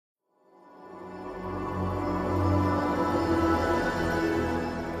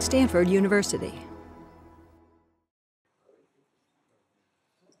Stanford University.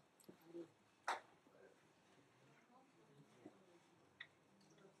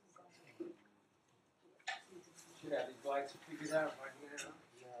 Should have these lights figured out by now.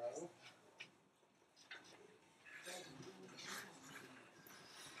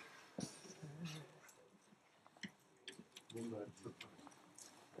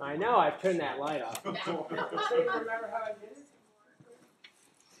 No. I know, I've turned that light off. Does anyone remember how I did it?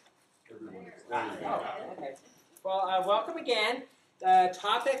 Okay. Well, welcome again. The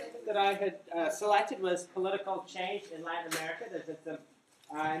topic that I had selected was political change in Latin America. There's been some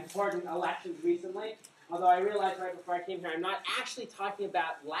important elections recently. Although I realized right before I came here, I'm not actually talking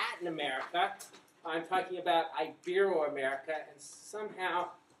about Latin America. I'm talking about Ibero-America, and somehow,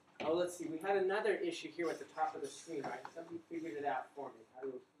 oh, let's see, we had another issue here at the top of the screen, right? Somebody figured it out for me. How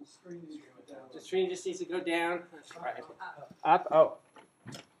do the screen needs to go down? The screen just needs to go down. That's right. Up. Oh.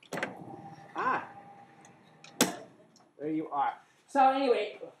 Ah. There you are. So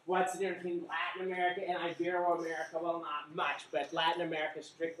anyway, what's the difference between Latin America and Ibero-America? Well, not much, but Latin America,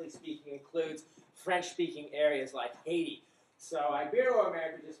 strictly speaking, includes French-speaking areas like Haiti. So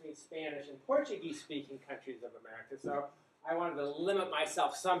Ibero-America just means Spanish and Portuguese-speaking countries of America. So I wanted to limit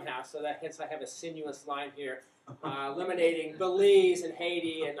myself somehow, so that hence I have a sinuous line here, eliminating Belize and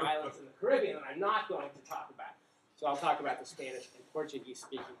Haiti and islands in the Caribbean that I'm not going to talk about. So I'll talk about the Spanish and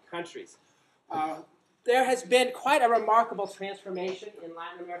Portuguese-speaking countries. There has been quite a remarkable transformation in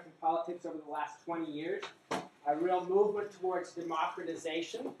Latin American politics over the last 20 years, a real movement towards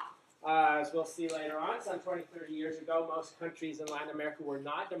democratization. As we'll see later on, some 20, 30 years ago, most countries in Latin America were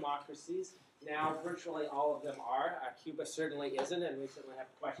not democracies. Now, virtually all of them are. Cuba certainly isn't, and we certainly have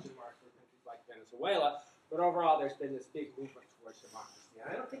question marks for countries like Venezuela. But overall, there's been this big movement towards democracy.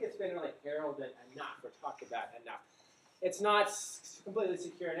 And I don't think it's been really heralded enough or talked about enough. It's not completely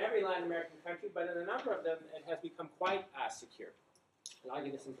secure in every Latin American country, but in a number of them, it has become quite secure. And I'll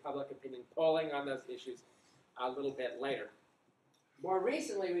give you some public opinion polling on those issues a little bit later. More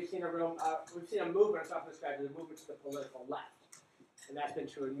recently, we've seen a movement, it's often described as a movement to the political left. And that's been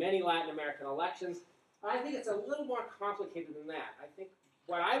true in many Latin American elections. I think it's a little more complicated than that. I think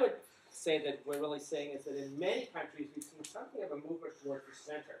what I would say that we're really saying is that in many countries, we've seen something of a movement towards the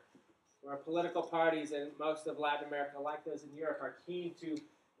center, where political parties in most of Latin America, like those in Europe, are keen to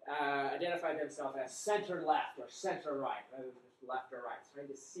identify themselves as center-left or center-right, rather than just left or right, trying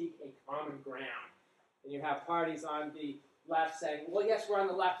to seek a common ground. And you have parties on the left saying, well, yes, we're on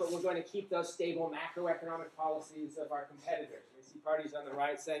the left, but we're going to keep those stable macroeconomic policies of our competitors. We see parties on the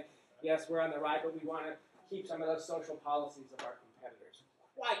right saying, yes, we're on the right, but we want to keep some of those social policies of our competitors.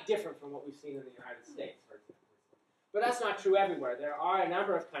 Quite different from what we've seen in the United States, for example. But that's not true everywhere. There are a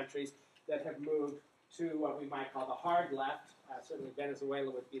number of countries that have moved to what we might call the hard left. Certainly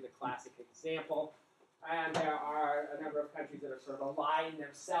Venezuela would be the classic example. And there are a number of countries that are sort of aligning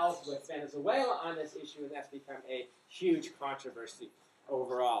themselves with Venezuela on this issue, and that's become a huge controversy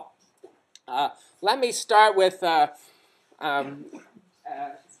overall. Let me start with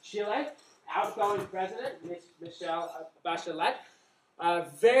Chile, outgoing president, Michelle Bachelet.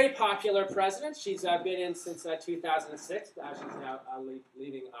 Very popular president. She's been in since 2006. She's now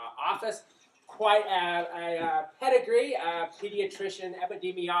leaving office. Quite a pedigree, a pediatrician,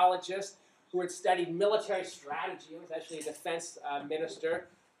 epidemiologist, who had studied military strategy. Was actually a defense minister.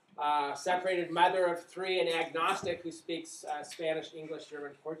 Separated mother of three, an agnostic who speaks Spanish, English,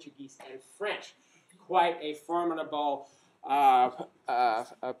 German, Portuguese, and French. Quite a formidable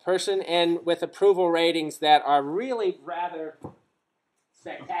person, and with approval ratings that are really rather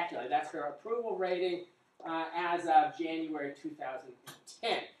spectacular. That's her approval rating as of January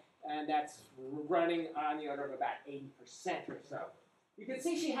 2010, and that's running on the order of about 80% or so. You can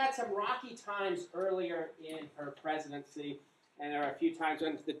see she had some rocky times earlier in her presidency, and there are a few times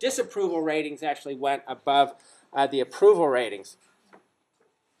when the disapproval ratings actually went above the approval ratings.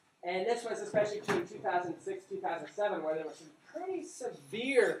 And this was especially true in 2006, 2007, where there was some pretty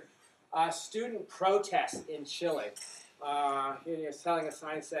severe student protests in Chile. Here you're selling a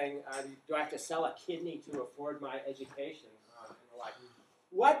sign saying, do I have to sell a kidney to afford my education? And the like.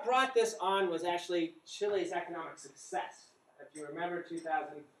 What brought this on was actually Chile's economic success. If you remember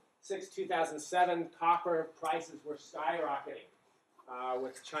 2006, 2007, copper prices were skyrocketing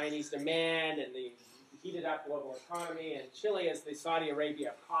with Chinese demand and the heated up global economy, and Chile is the Saudi Arabia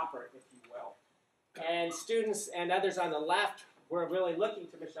of copper, if you will. And students and others on the left were really looking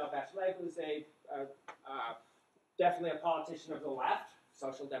to Michelle Bachelet, who's definitely a politician of the left,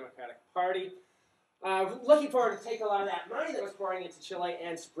 Social Democratic Party, looking forward to take a lot of that money that was pouring into Chile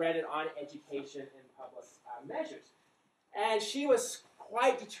and spread it on education and public measures. And she was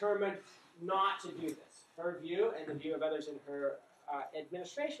quite determined not to do this. Her view, and the view of others in her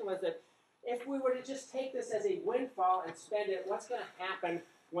administration, was that if we were to just take this as a windfall and spend it, what's going to happen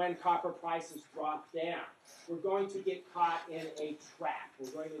when copper prices drop down? We're going to get caught in a trap.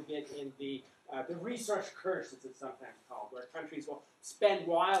 We're going to get in the resource curse, as it's sometimes called, where countries will spend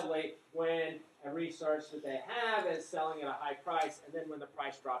wildly when a resource that they have is selling at a high price, and then when the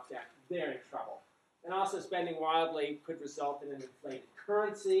price drops down, they're in trouble. And also spending wildly could result in an inflated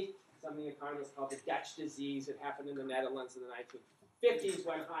currency, something economists call the Dutch disease. It happened in the Netherlands in the 1950s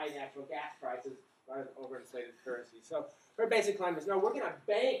when high natural gas prices brought an overinflated currency. So her basic line was, no, we're going to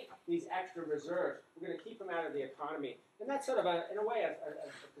bank these extra reserves. We're going to keep them out of the economy. And that's sort of, in a way, a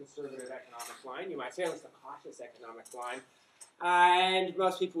conservative economic line. You might say it was a cautious economic line. And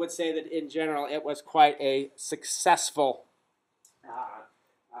most people would say that, in general, it was quite a successful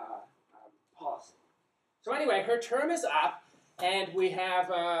policy. So anyway, her term is up, and we have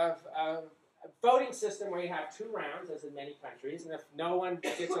a voting system where you have 2 rounds, as in many countries, and if no one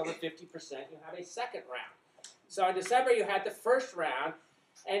gets over 50%, you have a second round. So in December, you had the first round,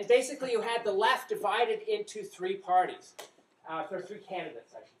 and basically you had the left divided into 3 parties, or 3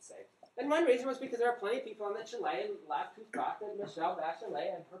 candidates, I should say. And one reason was because there are plenty of people on the Chilean left who thought that Michelle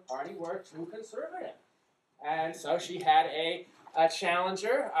Bachelet and her party were too conservative. And so she had a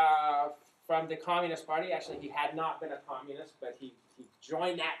challenger from the Communist Party. Actually, he had not been a communist, but he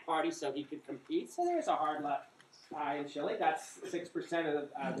joined that party so he could compete. So there's a hard left in Chile. That's 6%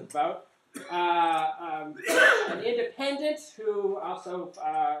 of the vote. An independent who also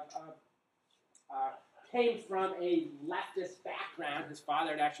came from a leftist background. His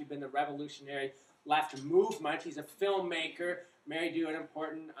father had actually been the revolutionary left movement. He's a filmmaker, married to an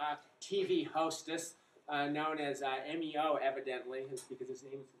important TV hostess known as MEO, evidently, because his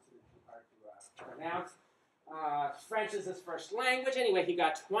name is considered too hard to pronounce. French is his first language. Anyway, he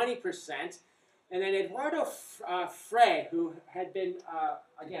got 20%. And then Eduardo Frei, who had been,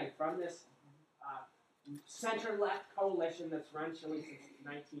 again, from this center-left coalition that's run Chile since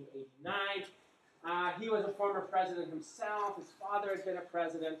 1989. He was a former president himself. His father had been a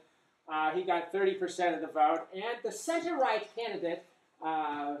president. He got 30% of the vote. And the center-right candidate,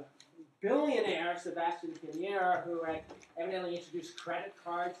 billionaire Sebastián Piñera, who had evidently introduced credit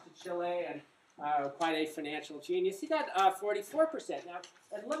cards to Chile and quite a financial genius, he got 44%. Now,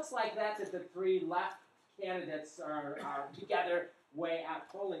 it looks like that the 3 left candidates are together way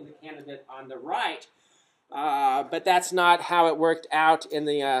outpolling the candidate on the right. But that's not how it worked out in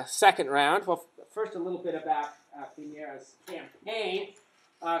the second round. Well, first a little bit about Piñera's campaign,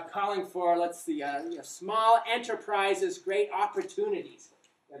 calling for, let's see, small enterprises, great opportunities.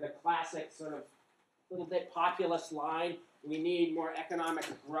 The classic sort of little bit populist line. We need more economic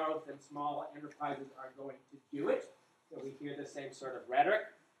growth, and small enterprises are going to do it. So we hear the same sort of rhetoric.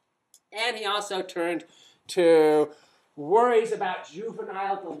 And he also turned to worries about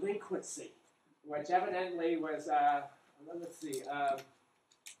juvenile delinquency, which evidently was, let's see,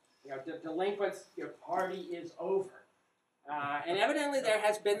 delinquents, your party is over. And evidently there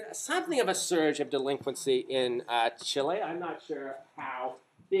has been something of a surge of delinquency in Chile. I'm not sure how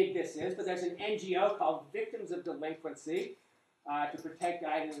big this is, but there's an NGO called Victims of Delinquency to protect,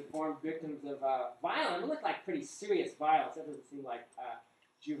 guide, and inform victims of violence. It looked like pretty serious violence. That doesn't seem like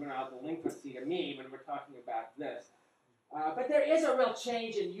juvenile delinquency to me when we're talking about this. But there is a real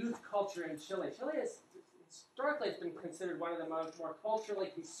change in youth culture in Chile. Chile is historically has been considered one of the more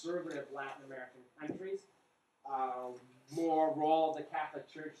culturally conservative Latin American countries. More role of the Catholic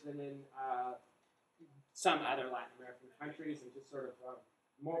Church than in some other Latin American countries, and just sort of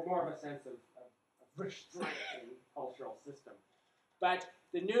more of a sense of restraint in the cultural system. But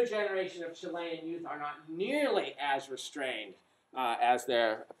the new generation of Chilean youth are not nearly as restrained as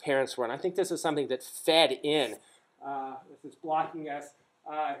their parents were. And I think this is something that fed in. This is blocking us.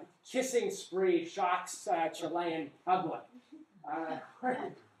 Kissing spree shocks Chilean public.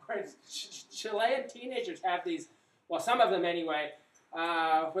 Whereas Chilean teenagers have these, well, some of them anyway,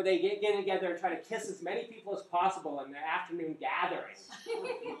 where they get together and try to kiss as many people as possible in the afternoon gatherings.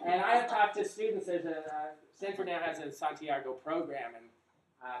 And I have talked to students. There's Stanford now has a Santiago program, and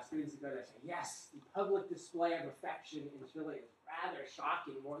students go there and say, yes, the public display of affection in Chile is rather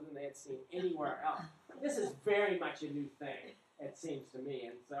shocking, more than they had seen anywhere else. This is very much a new thing, it seems to me.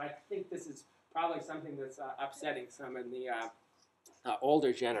 And so I think this is probably something that's upsetting some in the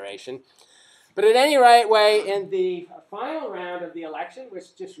older generation. But at any rate, in the final round of the election,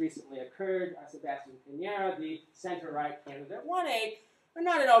 which just recently occurred, Sebastián Piñera, the center-right candidate, won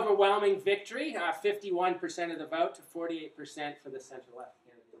not an overwhelming victory, 51% of the vote to 48% for the center-left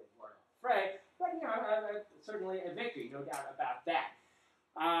candidate, Eduardo Frei, but certainly a victory, no doubt about that.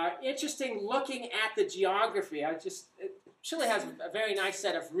 Interesting looking at the geography. Chile has a very nice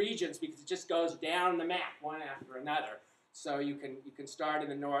set of regions because it just goes down the map one after another. So you can start in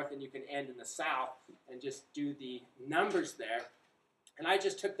the north and you can end in the south and just do the numbers there. And I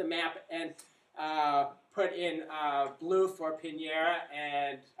just took the map and put in blue for Piñera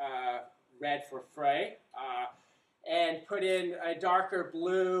and red for Frei, and put in a darker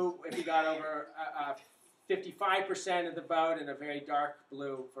blue if you got over 55% of the vote, and a very dark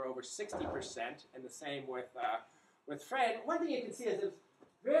blue for over 60%, and the same with Frei. And one thing you can see is it's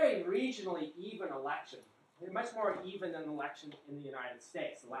very regionally even election. Much more even than election in the United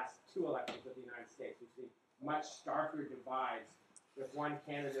States. The last two elections of the United States, we've seen much starker divides with one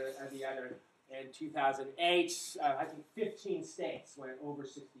candidate or the other. In 2008, I think 15 states went over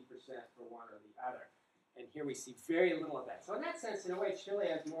 60% for one or the other. And here we see very little of that. So in that sense, in a way, Chile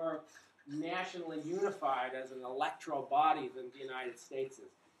is more nationally unified as an electoral body than the United States is.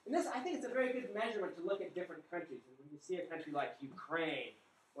 And this, I think it's a very good measurement to look at different countries. And when you see a country like Ukraine,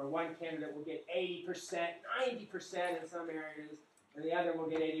 where one candidate will get 80%, 90% in some areas, and the other will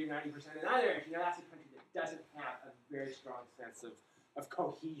get 80 or 90% in other areas, that's a country that doesn't have a very strong sense of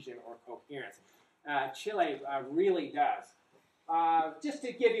cohesion or coherence. Chile really does. Just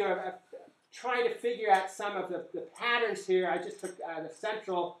to give you trying to figure out some of the patterns here, I just took the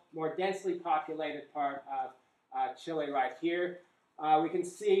central, more densely populated part of Chile right here. We can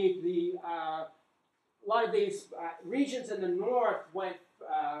see a lot of these regions in the north went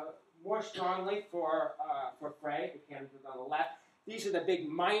more strongly for Frei, the candidate on the left. These are the big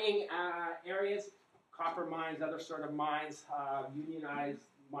mining areas, copper mines, other sort of mines, unionized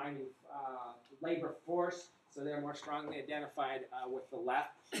mining labor force, so they're more strongly identified with the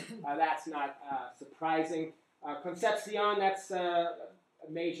left. That's not surprising. Concepcion, that's a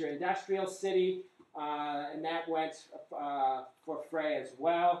major industrial city, and that went for Frei as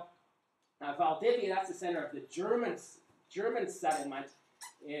well. Valdivia, that's the center of the German settlement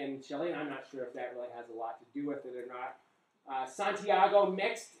in Chile, and I'm not sure if that really has a lot to do with it or not. Santiago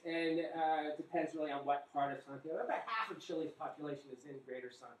mixed, and it depends really on what part of Santiago. About half of Chile's population is in Greater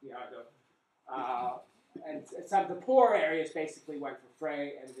Santiago. And some of the poor areas basically went for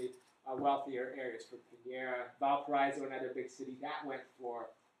Frei, and the wealthier areas for Piñera. Valparaiso, another big city, that went for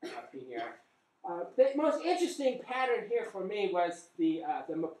Piñera. The most interesting pattern here for me was the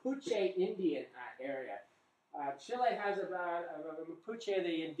Mapuche Indian area. Chile has about Mapuche,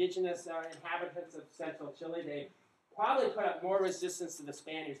 the indigenous inhabitants of central Chile. They probably put up more resistance to the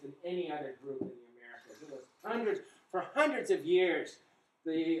Spaniards than any other group in the Americas. It was for hundreds of years.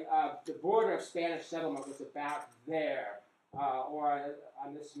 The border of Spanish settlement was about there, or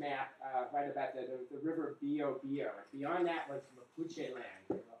on this map, right about the river Bio. Beyond that was Mapuche land,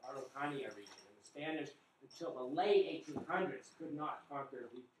 the Araucania region. And the Spanish, until the late 1800s, could not conquer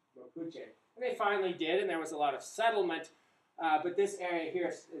the Mapuche. And they finally did, and there was a lot of settlement, but this area here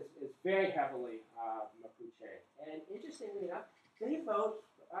is very heavily Mapuche. And interestingly enough, they vote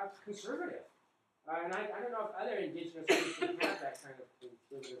conservative. And I don't know if other indigenous groups have that kind of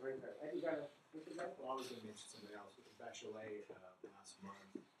conservative record. Have you got a think of that? Well, I was going to mention something else. Bachelet last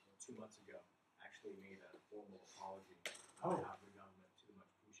month, 2 months ago, actually made a formal apology on behalf of the government to the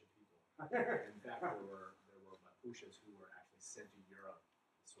Mapuche people. In fact, there were Mapuches who were actually sent to Europe,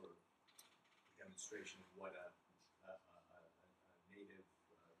 sort of demonstration of what a native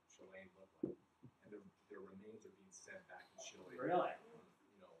Chilean looked like, and their remains are being sent back to Chile. Really?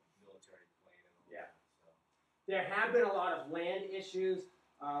 Military plane and all that. So. There have been a lot of land issues,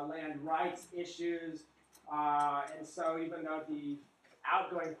 land rights issues, and so even though the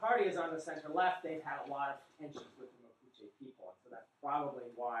outgoing party is on the center left, they've had a lot of tensions with the Mapuche people, and so that's probably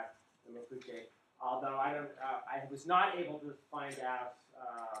why the Mapuche. Although I was not able to find out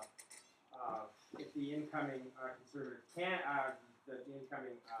if the incoming conservative the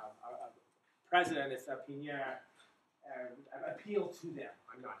incoming president, if Piñera, appeal to them.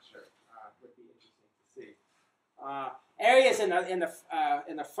 I'm not sure. Would be interesting to see. Areas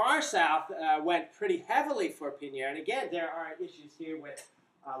in the far south went pretty heavily for Piñera, and again, there are issues here with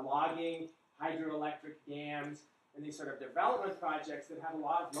logging, hydroelectric dams, and these sort of development projects that have a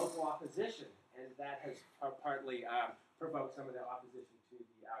lot of local opposition, and that has partly provoked some of the opposition to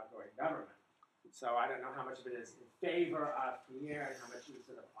the outgoing government. So I don't know how much of it is in favor of Piñera and how much is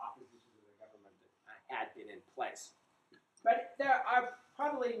sort of opposition to the government that had been in place. But there are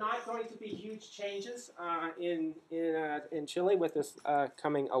probably not going to be huge changes in Chile with this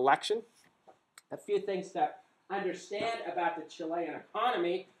coming election. A few things to understand about the Chilean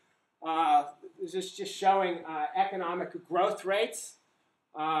economy. This is just showing economic growth rates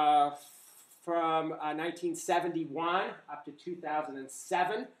from 1971 up to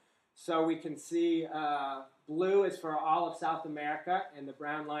 2007. So we can see blue is for all of South America, and the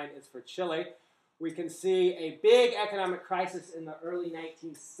brown line is for Chile. We can see a big economic crisis in the early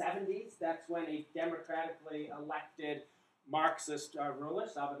 1970s. That's when a democratically elected Marxist ruler,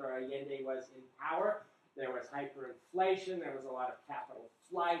 Salvador Allende, was in power. There was hyperinflation. There was a lot of capital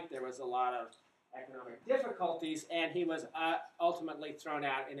flight. There was a lot of economic difficulties, and he was ultimately thrown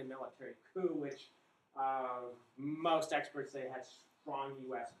out in a military coup, which most experts say had strong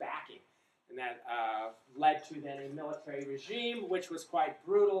U.S. backing. And that led to then a military regime, which was quite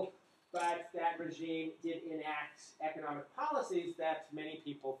brutal, but that regime did enact economic policies that many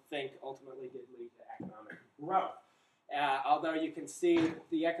people think ultimately did lead to economic growth. Although you can see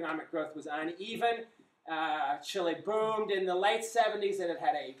the economic growth was uneven, Chile boomed in the late 70s, and it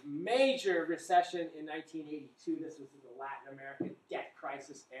had a major recession in 1982. This was in the Latin American debt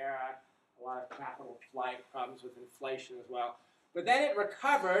crisis era, a lot of capital flight, problems with inflation as well. But then it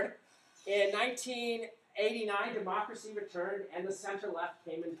recovered. In 1989, democracy returned, and the center-left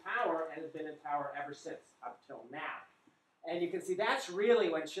came in power and has been in power ever since, up till now. And you can see that's really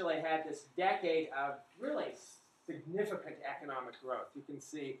when Chile had this decade of really significant economic growth. You can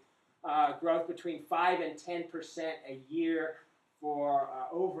see growth between 5 and 10% a year for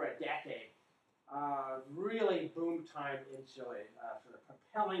over a decade. Really boom time in Chile, sort of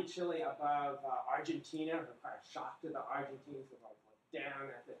propelling Chile above Argentina. Quite a shock to the Argentines, with all down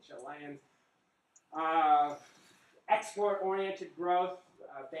at the Chileans. Export-oriented growth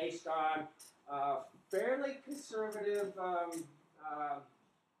based on fairly conservative,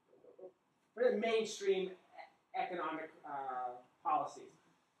 mainstream economic policies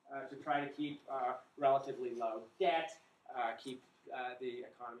to try to keep relatively low debt, keep the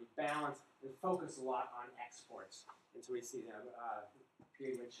economy balanced, and focus a lot on exports. And so we see them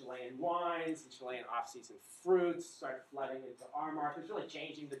period when Chilean wines and Chilean off-season fruits started flooding into our markets, really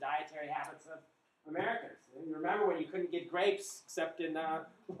changing the dietary habits of Americans. And you remember when you couldn't get grapes except in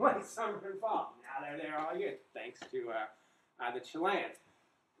late summer and fall. Now they're there all year, thanks to the Chileans.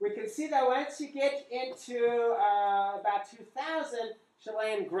 We can see that once you get into about 2000,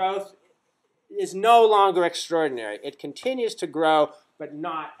 Chilean growth is no longer extraordinary. It continues to grow, but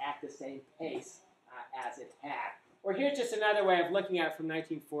not at the same pace as it had. Or here's just another way of looking at it from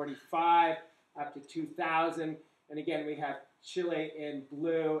 1945 up to 2000. And again, we have Chile in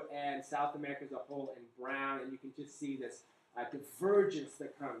blue and South America as a whole in brown. And you can just see this divergence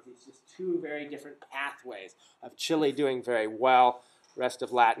that comes. It's just two very different pathways of Chile doing very well, rest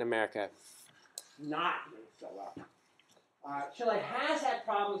of Latin America not doing so well. Chile has had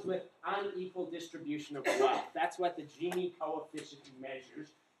problems with unequal distribution of wealth. That's what the Gini coefficient measures.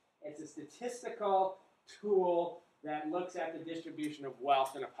 It's a statistical tool that looks at the distribution of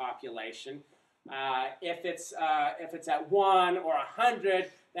wealth in a population. If it's at 1 or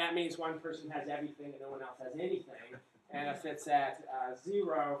 100, that means one person has everything and no one else has anything. And if it's at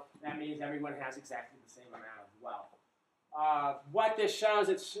 0, that means everyone has exactly the same amount of wealth. What this shows,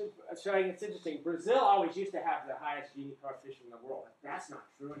 it's interesting. Brazil always used to have the highest Gini coefficient in the world. That's not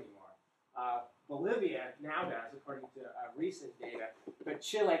true anymore. Bolivia now does, according to recent data, but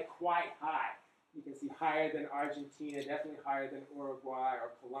Chile quite high. You can see higher than Argentina, definitely higher than Uruguay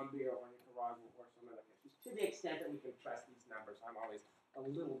or Colombia or Nicaragua or some other countries. To the extent that we can trust these numbers, I'm always a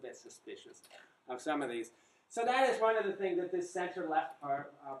little bit suspicious of some of these. So that is one of the things that this center-left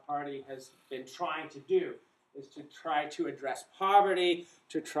party has been trying to do, is to try to address poverty,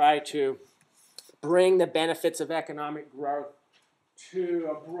 to try to bring the benefits of economic growth to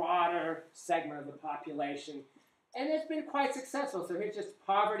a broader segment of the population. And it's been quite successful. So here's just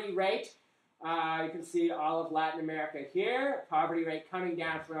poverty rate. You can see all of Latin America here. Poverty rate coming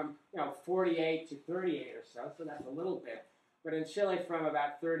down from 48 to 38 or so that's a little bit. But in Chile, from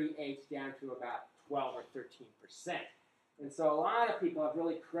about 38 down to about 12 or 13%. And so a lot of people have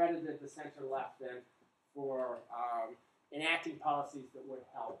really credited the center-left then for enacting policies that would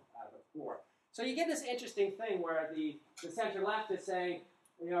help the poor. So you get this interesting thing where the center-left is saying,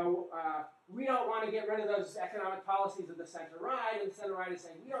 we don't want to get rid of those economic policies of the center-right, and the center-right is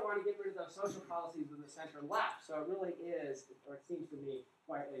saying, we don't want to get rid of those social policies of the center-left. So it really is, or it seems to me,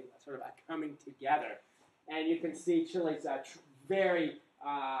 quite a sort of a coming together. And you can see Chile's very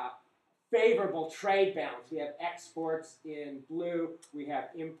favorable trade balance. We have exports in blue, we have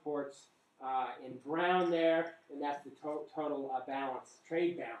imports in brown there, and that's the total balance,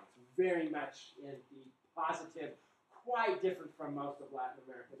 trade balance, very much in the positive, quite different from most of Latin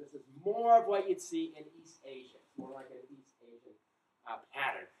America. This is more of what you'd see in East Asia. It's more like an East Asian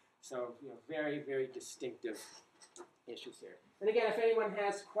pattern. So, very, very distinctive issues here. And again, if anyone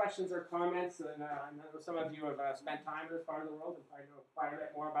has questions or comments, and I know some of you have spent time in this part of the world and probably know quite a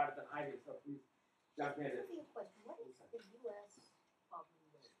bit more about it than I do, so please jump in. Let me ask you a question. What is the U.S. poverty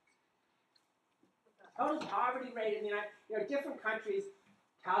rate? Total poverty rate in the different countries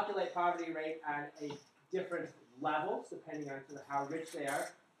calculate poverty rate at a different levels depending on sort of how rich they are.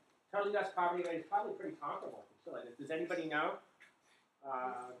 Total U.S. poverty rate is probably pretty comparable to Chile. Does anybody know?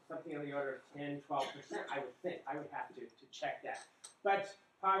 Something on the order of 10, 12%, I would think. I would have to check that. But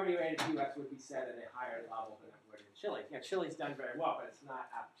poverty rate in the U.S. would be set at a higher level than it would in Chile. Yeah, Chile's done very well, but it's not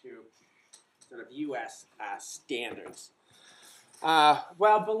up to sort of U.S. Standards.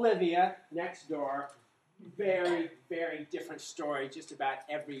 Well, Bolivia, next door, very, very different story, just about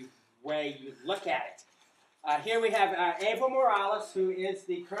every way you look at it. Here we have Evo Morales, who is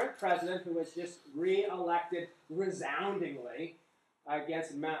the current president, who was just re-elected resoundingly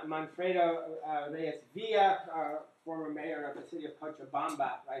against Manfredo Reyes Villa, former mayor of the city of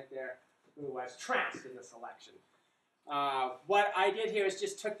Cochabamba, right there, who was trounced in this election. What I did here is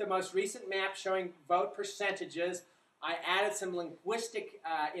just took the most recent map showing vote percentages. I added some linguistic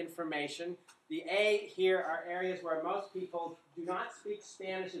information. The A here are areas where most people do not speak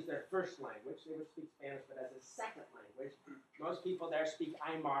Spanish as their first language. They would speak Spanish, but as a second language. Most people there speak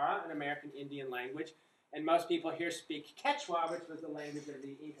Aymara, an American Indian language. And most people here speak Quechua, which was the language of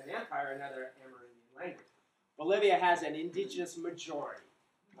the Incan Empire, another Amerindian language. Bolivia has an indigenous majority.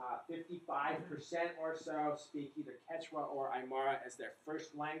 55% or so speak either Quechua or Aymara as their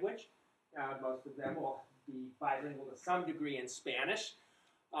first language. Most of them will be bilingual to some degree in Spanish,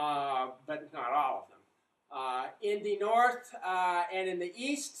 but not all of them. In the north and in the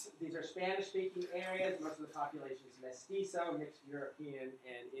east, these are Spanish-speaking areas. Most of the population is mestizo, mixed European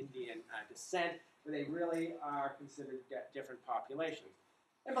and Indian descent, where they really are considered different populations.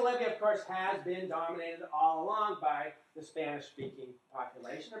 And Bolivia, of course, has been dominated all along by the Spanish-speaking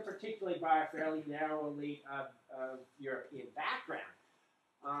population, and particularly by a fairly narrow elite of European background.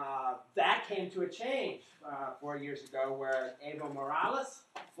 That came to a change 4 years ago, where Evo Morales,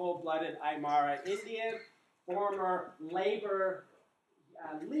 full-blooded Aymara Indian, former labor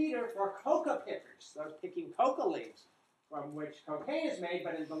leader for coca pickers, those picking coca leaves, from which cocaine is made,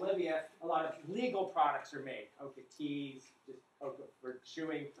 but in Bolivia, a lot of legal products are made. Coca teas, just coca for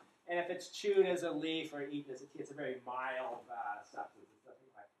chewing. And if it's chewed as a leaf or eaten as a tea, it's a very mild substance. It's nothing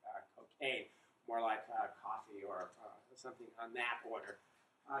like cocaine, more like coffee or something on that order.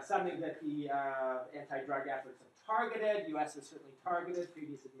 Something that the anti-drug efforts have targeted. U.S. has certainly targeted.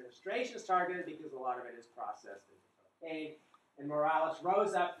 Previous administrations targeted because a lot of it is processed into cocaine. And Morales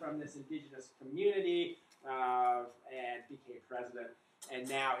rose up from this indigenous community and became president, and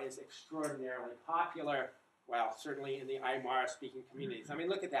now is extraordinarily popular, well, certainly in the Aymara-speaking communities. I mean,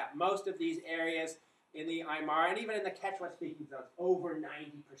 look at that. Most of these areas in the Aymara, and even in the Quechua-speaking zones, over 90%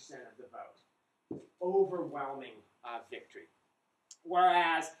 of the vote. Overwhelming victory.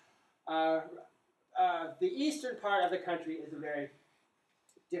 Whereas the eastern part of the country is a very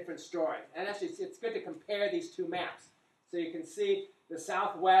different story. And actually, it's good to compare these two maps. So you can see the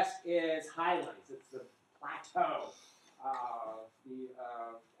southwest is highlands. It's the plateau, the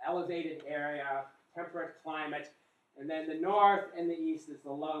elevated area, temperate climate. And then the north and the east is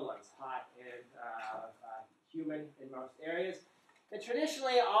the lowlands, hot and humid in most areas. And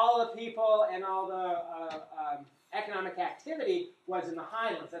traditionally, all the people and all the economic activity was in the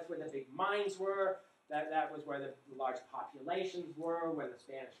highlands. That's where the big mines were. That was where the large populations were when the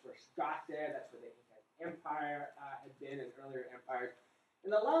Spanish first got there. That's where the Inca Empire had been and earlier empires.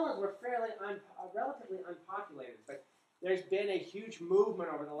 And the lowlands were relatively unpopulated, but there's been a huge movement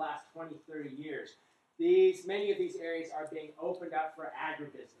over the last 20, 30 years. Many of these areas are being opened up for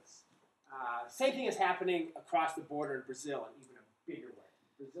agribusiness. Same thing is happening across the border in Brazil in even a bigger way.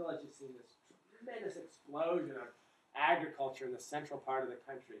 Brazil has just seen this tremendous explosion of agriculture in the central part of the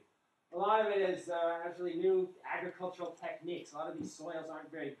country. A lot of it is actually new agricultural techniques. A lot of these soils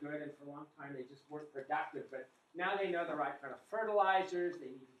aren't very good, and for a long time they just weren't productive. But now they know the right kind of fertilizers. They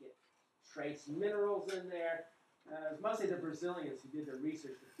need to get trace minerals in there. It was mostly the Brazilians who did the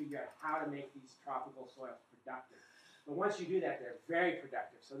research to figure out how to make these tropical soils productive. But once you do that, they're very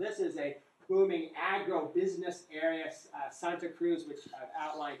productive. So this is a booming agro-business area. Santa Cruz, which I've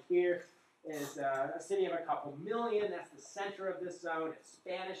outlined here, is a city of a couple million. That's the center of this zone. It's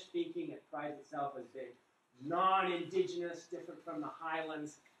Spanish-speaking. It prides itself as being non-indigenous, different from the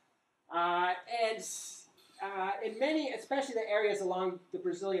highlands. In many, especially the areas along the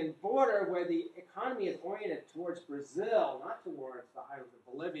Brazilian border where the economy is oriented towards Brazil, not towards the highlands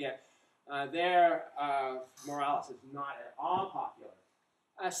of Bolivia, there Morales is not at all popular.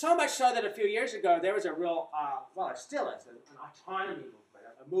 So much so that a few years ago there was a real, well, there still is, an autonomy movement,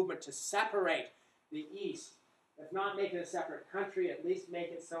 a movement to separate the East. If not make it a separate country, at least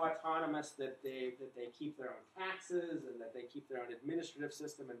make it so autonomous that they keep their own taxes and that they keep their own administrative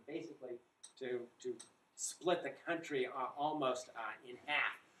system, and basically to split the country almost in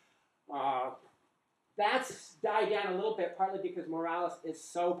half. That's died down a little bit, partly because Morales is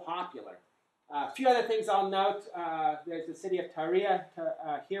so popular. A few other things I'll note. There's the city of Tarija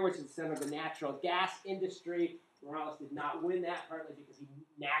here, which is the center of the natural gas industry. Morales did not win that, partly because he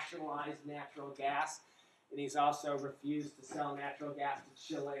nationalized natural gas. And he's also refused to sell natural gas to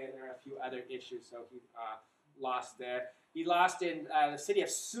Chile, and there are a few other issues, so he lost there. He lost in the city of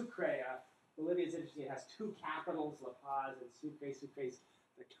Sucre. Bolivia is interesting. It has two capitals, La Paz and Sucre. Sucre is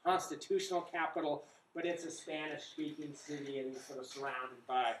the constitutional capital, but it's a Spanish-speaking city and sort of surrounded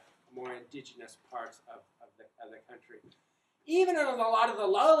by more indigenous parts of the country. Even in a lot of the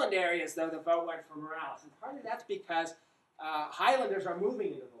lowland areas, though, the vote went for Morales. And partly that's because Highlanders are moving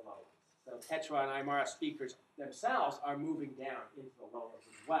into the lowlands. So Quechua and Aymara speakers themselves are moving down into the lowlands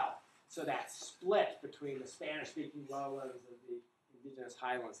as well. So that split between the Spanish-speaking lowlands and the indigenous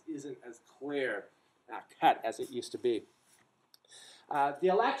highlands isn't as clear cut as it used to be. The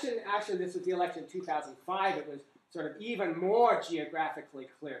election, actually this was the election in 2005, it was sort of even more geographically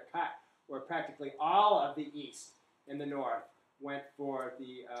clear-cut, where practically all of the East and the North went for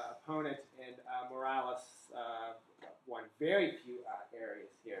the opponent, and Morales won very few areas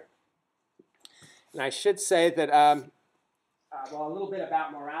here. And I should say that, well, a little bit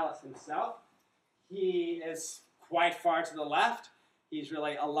about Morales himself. He is quite far to the left. He's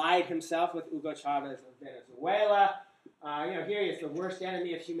really allied himself with Hugo Chavez of Venezuela. Here he is, the worst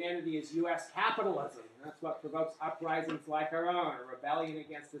enemy of humanity is U.S. capitalism. That's what provokes uprisings like our own, a rebellion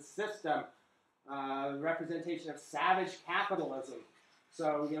against the system, representation of savage capitalism.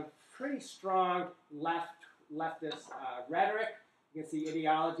 So, pretty strong leftist rhetoric. You can see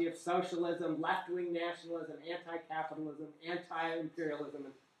ideology of socialism, left-wing nationalism, anti-capitalism, anti-imperialism,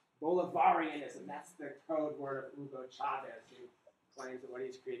 and Bolivarianism. That's the code word of Hugo Chavez, who claims that what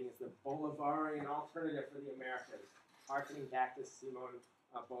he's creating is the Bolivarian alternative for the Americas, harkening back to Simon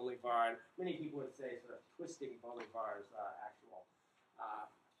Bolivar. And many people would say sort of twisting Bolivar's actual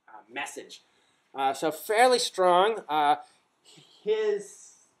message. So fairly strong.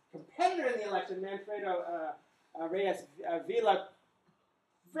 His competitor in the election, Manfredo Reyes Villa,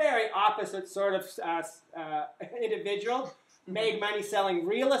 very opposite sort of individual, made money selling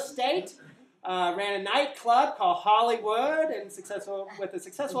real estate, ran a nightclub called Hollywood, and with a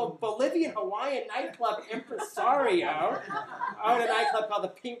successful Bolivian-Hawaiian nightclub impresario, owned a nightclub called the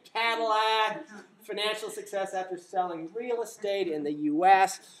Pink Cadillac, financial success after selling real estate in the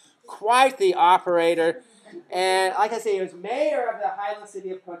U.S., quite the operator. And like I say, he was mayor of the highland city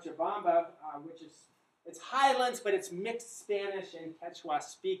of Cochabamba, which is, it's highlands, but it's mixed Spanish and Quechua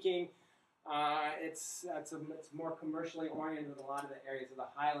speaking. It's more commercially oriented than a lot of the areas of the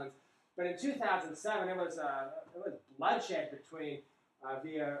highlands. But in 2007, it was bloodshed between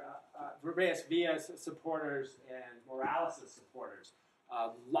Reyes Villa's supporters and Morales' supporters.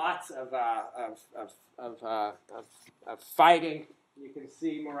 Lots of fighting. You can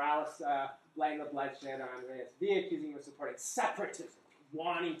see Morales blame the bloodshed on Reyes Villa, accusing him of supporting separatism,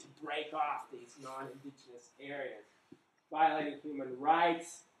 wanting to break off these non-indigenous areas, violating human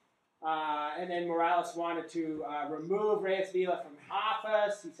rights. And then Morales wanted to remove Reyes Villa from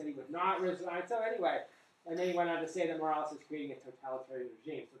office. He said he would not resign. So anyway, and then he went on to say that Morales is creating a totalitarian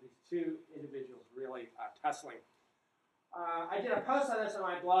regime. So these two individuals really tussling. I did a post on this on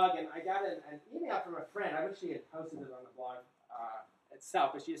my blog, and I got an email from a friend. I wish she had posted it on the blog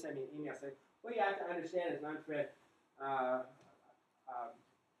itself, but she just sent me an email saying, what you have to understand is Manfred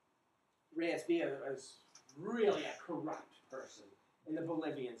Reyes Villa was really a corrupt person. And the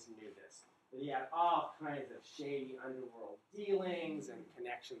Bolivians knew this. That he had all kinds of shady underworld dealings and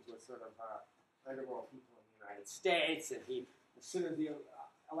connections with sort of underworld people in the United States. And he, as soon as the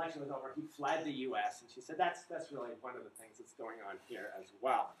election was over, he fled the U.S. And she said that's really one of the things that's going on here as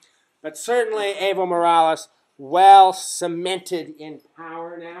well. But certainly Evo Morales, well cemented in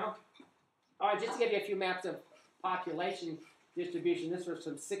power now. Oh, just to give you a few maps of population distribution, this was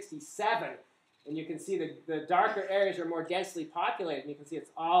from 1967. And you can see the darker areas are more densely populated. And you can see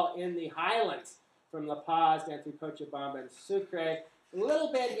it's all in the highlands from La Paz down through Cochabamba and Sucre. A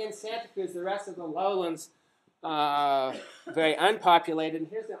little bit in Santa Cruz, the rest of the lowlands, very unpopulated. And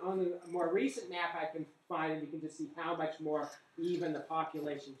here's the only more recent map I can find, and you can just see how much more even the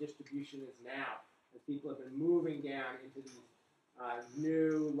population distribution is now. As people have been moving down into these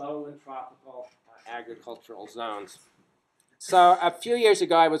new lowland tropical agricultural zones. So a few years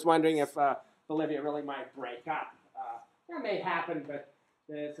ago, I was wondering if Bolivia really might break up. That may happen, but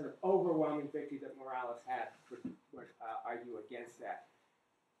the sort of overwhelming victory that Morales had would argue against that.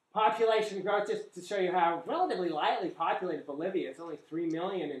 Population growth, just to show you how relatively lightly populated Bolivia is, only 3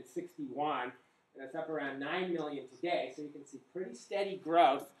 million in 61, and it's up around 9 million today, so you can see pretty steady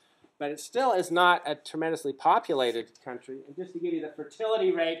growth, but it still is not a tremendously populated country. And just to give you the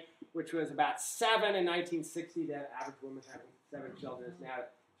fertility rate, which was about 7 in 1960, the average woman having 7 children is now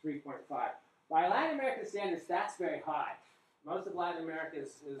at 3.5. By Latin American standards, that's very high. Most of Latin America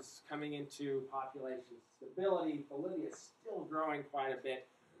is coming into population stability. Bolivia is still growing quite a bit,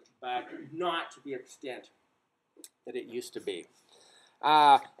 but not to the extent that it used to be.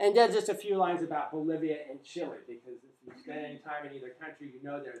 And then just a few lines about Bolivia and Chile, because if you spend any time in either country, you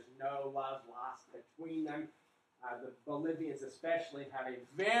know there's no love lost between them. The Bolivians especially have a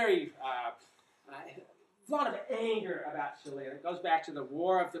very lot of anger about Chile, and it goes back to the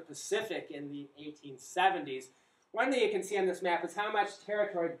War of the Pacific in the 1870s. One thing you can see on this map is how much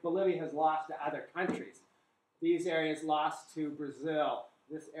territory Bolivia has lost to other countries. These areas lost to Brazil.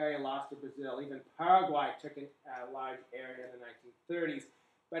 This area lost to Brazil. Even Paraguay took a large area in the 1930s.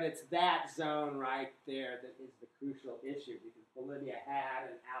 But it's that zone right there that is the crucial issue, because Bolivia had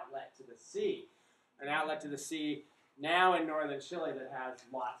an outlet to the sea. An outlet to the sea now in northern Chile that has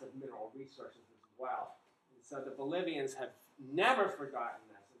lots of mineral resources as well. And so the Bolivians have never forgotten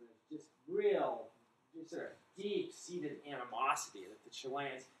this. And there's just real, just sort of deep-seated animosity that the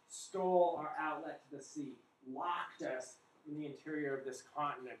Chileans stole our outlet to the sea, locked us in the interior of this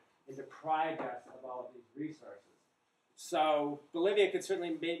continent, and deprived us of all of these resources. So Bolivia could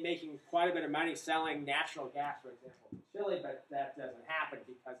certainly be making quite a bit of money selling natural gas, for example, to Chile, but that doesn't happen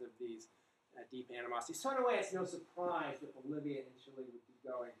because of these deep animosity. So in a way, it's no surprise that Bolivia and Chile would be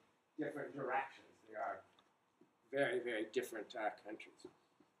going different directions. They are very, very different countries.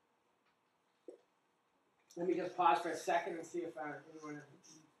 Let me just pause for a second and see if anyone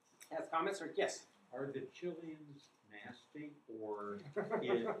has comments. Or yes? Are the Chileans nasty, or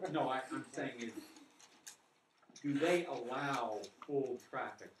no? I'm saying is, do they allow full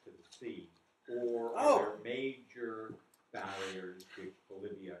traffic to the sea, or are there major barriers which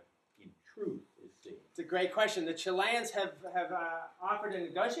Bolivia, in truth, is seeing? It's a great question. The Chileans have offered a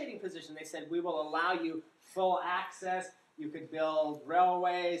negotiating position. They said, we will allow you full access. You could build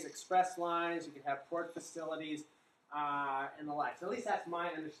railways, express lines. You could have port facilities, and the like. So at least that's my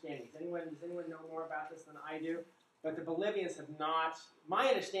understanding. Does anyone know more about this than I do? But the Bolivians have not. My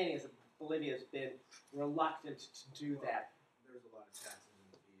understanding is that Bolivia has been reluctant to do that. There's a lot of taxes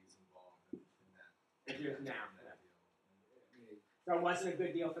and fees involved in that. It is now. In that deal. I mean, So it wasn't a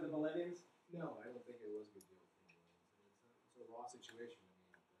good deal for the Bolivians? no, I don't think it was a good deal for the Bolivians. It's a raw situation. I mean,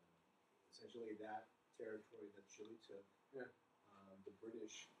 essentially that territory that Chile took, the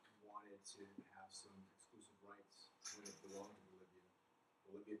British wanted to have some exclusive rights when it belonged to Bolivia.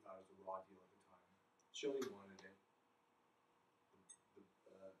 Bolivia thought it was a raw deal at the time. Chile wanted it.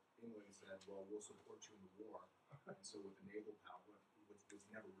 England said, well, we'll support you in the war. And so with the naval power, which was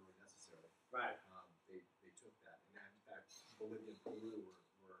never really necessary, Right. They took that. And in fact, Bolivia and Peru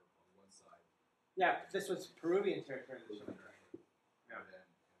were on one side. Yeah, this was Peruvian territory. Peruvian Yeah. And then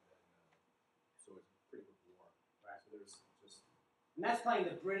so it's a pretty quick war. Right. So there's just... And that's playing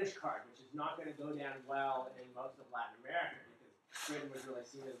the British card, which is not going to go down well in most of Latin America, because Britain was really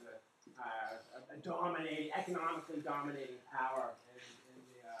seen as a economically dominating power in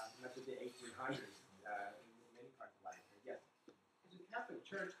much of the 1800s in many parts of Latin America. Yes? Does the Catholic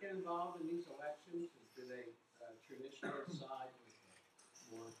Church get involved in these elections? Do they traditionally side with the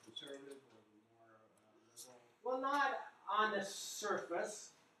more conservative or the more liberal? Well, not on the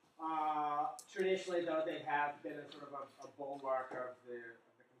surface. Traditionally, though, they have been a sort of a bulwark of the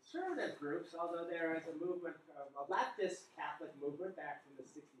conservative groups, although there is a movement, a leftist Catholic movement back from the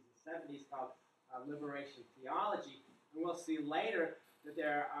 60s and 70s called liberation theology. And we'll see later that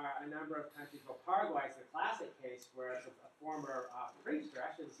there are a number of countries, well, Paraguay is the classic case, where a former priest, or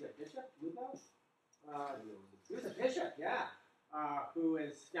actually, was he a bishop, Lugo? He was a bishop, yeah, who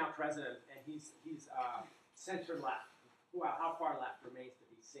is now president, and he's center-left. Well, how far left remains to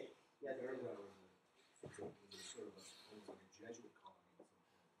be seen. Yeah, there is It was sort of almost like a Jesuit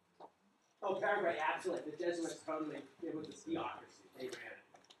colony. Oh, Paraguay, absolutely. The Jesuits totally, it was a theocracy. They ran it.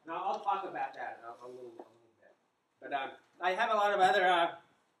 And I'll talk about that a little bit. But I have a lot of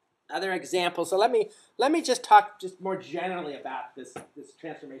other examples. So let me just talk just more generally about this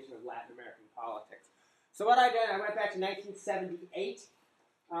transformation of Latin American politics. So what I did, I went back to 1978,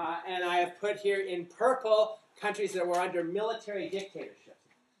 and I have put here in purple countries that were under military dictatorships.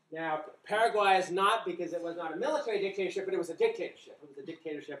 Now, Paraguay is not, because it was not a military dictatorship, but it was a dictatorship. It was a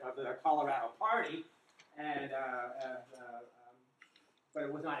dictatorship of the Colorado Party, and but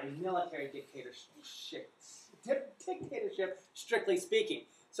it was not a military dictatorship, strictly speaking.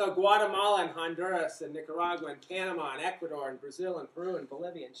 So Guatemala and Honduras and Nicaragua and Panama and Ecuador and Brazil and Peru and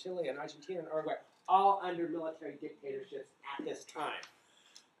Bolivia and Chile and Argentina and Uruguay, all under military dictatorships at this time.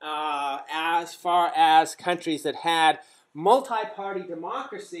 As far as countries that had multi-party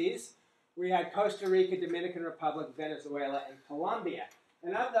democracies, we had Costa Rica, Dominican Republic, Venezuela, and Colombia.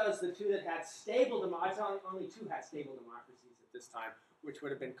 And of those, the two that had stable democracies, only two had stable democracies at this time, which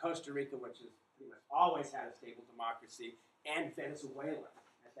would have been Costa Rica, which has pretty much always had a stable democracy, and Venezuela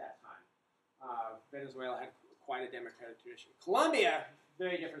at that time. Venezuela had quite a democratic tradition. Colombia,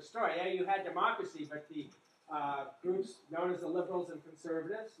 very different story. Yeah, you had democracy, but the groups known as the liberals and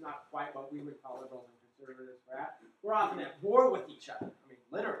conservatives, not quite what we would call liberals and conservatives, perhaps, were often at war with each other. I mean,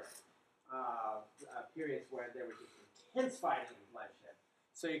 literally. Periods where there was just intense fighting and bloodshed.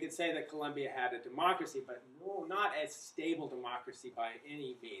 So you could say that Colombia had a democracy, but no, not a stable democracy by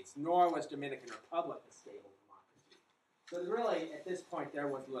any means, nor was Dominican Republic a stable democracy. So really, at this point, there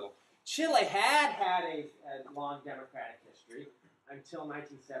was little. Chile had a long democratic history until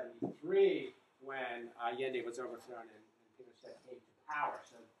 1973, when Allende was overthrown and Pinochet came to power.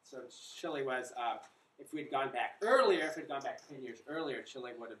 So Chile was, if we'd gone back earlier, if we'd gone back 10 years earlier,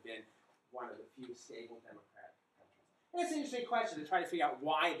 Chile would have been one of the few stable democratic countries. And it's an interesting question to try to figure out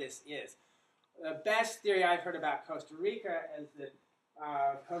why this is. The best theory I've heard about Costa Rica is that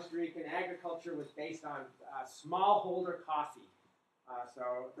Costa Rican agriculture was based on smallholder coffee.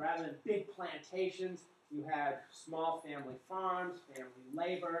 So rather than big plantations, you had small family farms, family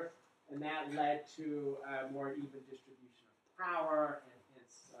labor, and that led to a more even distribution of power and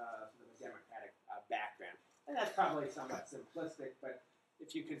hence sort of a democratic background. And that's probably somewhat simplistic, but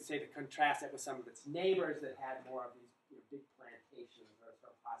if you could say to contrast it with some of its neighbors that had more of these big plantations or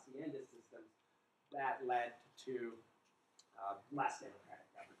sort of hacienda systems, that led to less democratic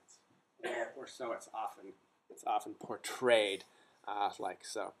governance, or so it's often portrayed like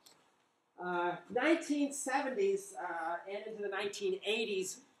so. 1970s and into the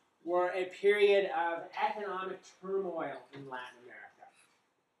 1980s were a period of economic turmoil in Latin America.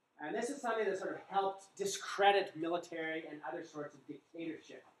 And this is something that sort of helped discredit military and other sorts of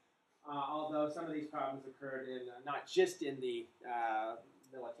dictatorship, although some of these problems occurred in not just in the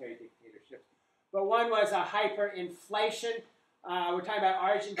military dictatorships. But one was hyperinflation. We're talking about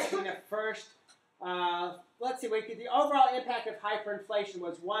Argentina first. Let's see, the overall impact of hyperinflation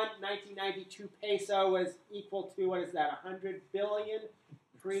was 1992 peso was equal to, 100 billion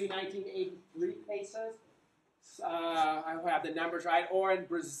pre-1983 pesos. I have the numbers right. Or in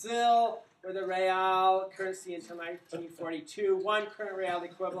Brazil, where the real currency until 1942, one current real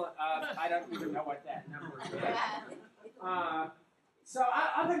equivalent of, I don't even know what that number is. So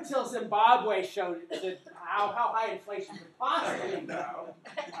up until Zimbabwe showed how high inflation could possibly go,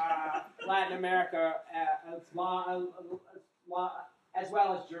 Latin America, as well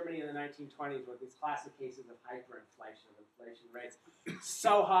as Germany in the 1920s, with these classic cases of hyperinflation, of inflation rates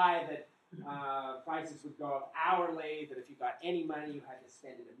so high that prices would go up hourly, that if you got any money, you had to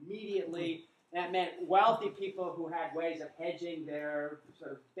spend it immediately. That meant wealthy people who had ways of hedging their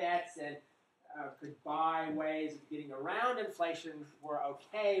sort of bets and could buy ways of getting around inflation were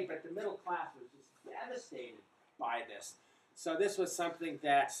okay, but the middle class was just devastated by this. So this was something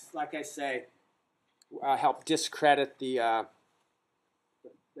that, like I say, helped discredit some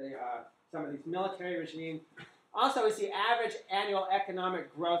of these military regimes. Also, we see average annual economic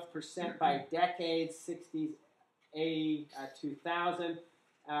growth percent by decades, 60s, 80, 2000.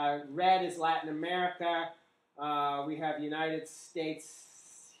 Red is Latin America. We have United States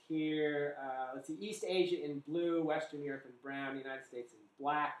here. Let's see, East Asia in blue, Western Europe in brown, United States in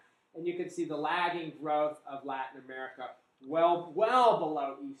black. And you can see the lagging growth of Latin America well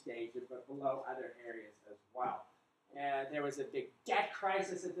below East Asia, but below other areas as well. And there was a big debt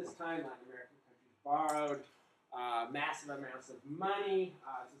crisis at this time. Latin American countries borrowed massive amounts of money.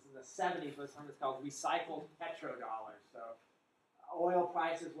 This is in the 70s, with something called recycled petrodollars. So oil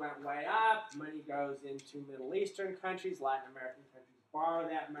prices went way up. Money goes into Middle Eastern countries. Latin American countries borrow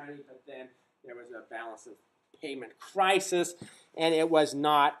that money, but then there was a balance of payment crisis, and it was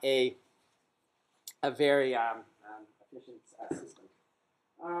not a very efficient system.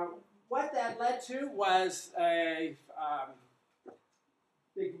 What that led to was a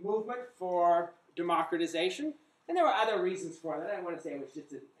big movement for democratization, and there were other reasons for that. I don't want to say it was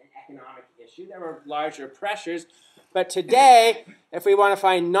just an economic issue. There were larger pressures, But today, if we want to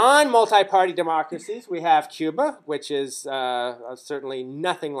find non-multi-party democracies, we have Cuba, which is certainly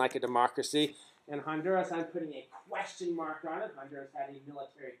nothing like a democracy. And Honduras, I'm putting a question mark on it. Honduras had a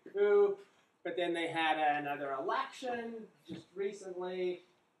military coup, but then they had another election just recently.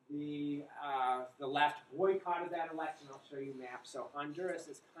 The left boycotted that election. I'll show you maps. So Honduras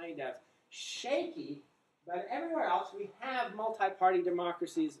is kind of shaky, but everywhere else we have multi-party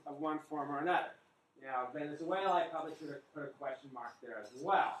democracies of one form or another. Now, Venezuela, I probably should have put a question mark there as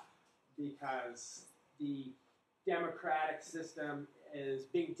well, because the democratic system is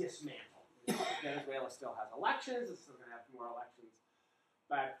being dismantled. Venezuela still has elections. It's still going to have more elections,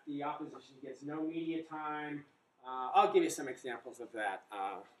 but the opposition gets no media time. I'll give you some examples of that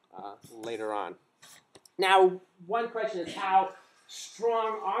later on. Now, one question is, how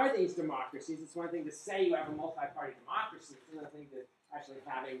strong are these democracies? It's one thing to say you have a multi-party democracy. It's another thing to actually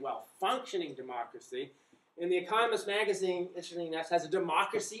have a well-functioning democracy. And The Economist magazine, interestingly enough, has a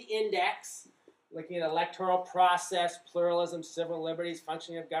democracy index looking at electoral process, pluralism, civil liberties,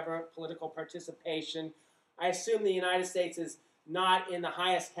 functioning of government, political participation. I assume the United States is not in the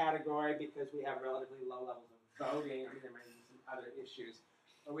highest category because we have relatively low levels of voting. I mean, there might be some other issues.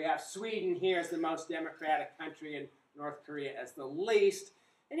 But we have Sweden here as the most democratic country and North Korea as the least.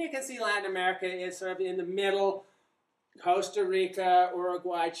 And you can see Latin America is sort of in the middle. Costa Rica,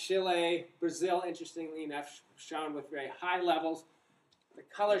 Uruguay, Chile, Brazil, interestingly enough, shown with very high levels. The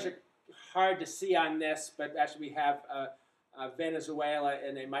colors are hard to see on this, but actually we have Venezuela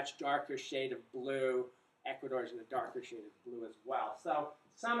in a much darker shade of blue. Ecuador is in a darker shade of blue as well. So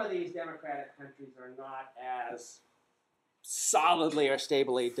some of these democratic countries are not as solidly or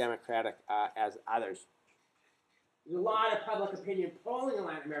stably democratic as others. There's a lot of public opinion polling in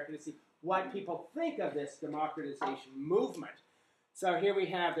Latin America to see what people think of this democratization movement. So here we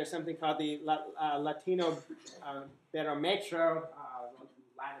have, there's something called the Latino Barometro,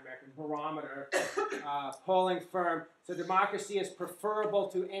 Latin American barometer polling firm. So democracy is preferable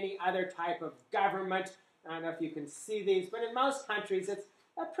to any other type of government. I don't know if you can see these, but in most countries it's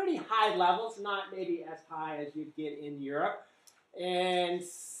at pretty high levels, not maybe as high as you'd get in Europe. And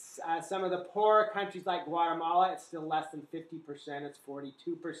some of the poorer countries like Guatemala, it's still less than 50%, it's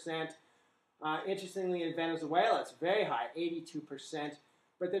 42%. Interestingly, in Venezuela, it's very high, 82%.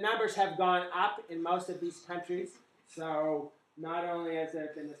 But the numbers have gone up in most of these countries. So not only has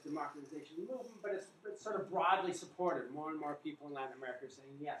there been this democratization movement, but it's sort of broadly supported. More and more people in Latin America are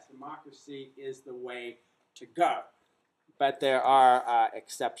saying, yes, democracy is the way to go. But there are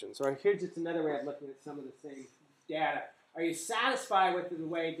exceptions. Or here's just another way of looking at some of the same data. Are you satisfied with the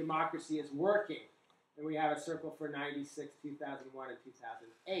way democracy is working? And we have a circle for 96, 2001, and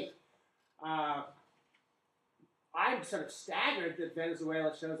 2008. I'm sort of staggered that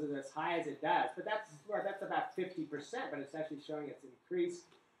Venezuela shows it as high as it does, but that's about 50%, but it's actually showing it's increased.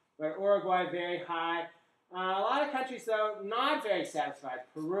 But Uruguay, very high. A lot of countries, though, not very satisfied.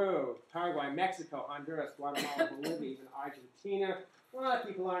 Peru, Paraguay, Mexico, Honduras, Guatemala, Bolivia, even Argentina. A lot of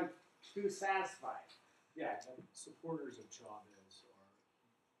people aren't too satisfied. Yeah. Supporters of Chavez are,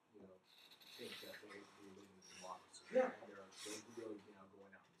 think that they live in a democracy. Yeah. They're really, going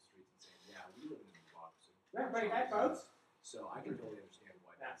out in the streets and saying, yeah, we live in a democracy. Everybody had votes. So I can totally understand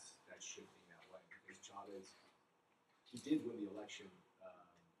why that's shifting that way. Because Chavez, he did win the election.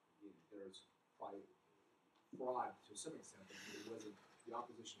 There's probably fraud to some extent, but it wasn't, the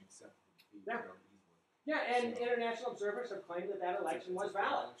opposition accepted the defeat very easily. Yeah, and international observers have claimed that election was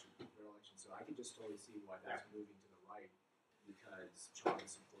valid. Their election. So I can just totally see why that's moving to the right, because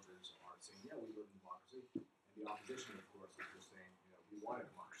Chavez supporters are saying, yeah, we live in democracy. And the opposition, of course, is just saying, we want a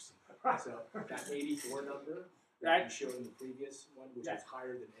democracy. So that 84 number that you showed in the previous one, which is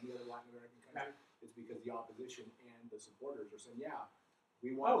higher than any other Latin American country, is because the opposition and the supporters are saying, yeah,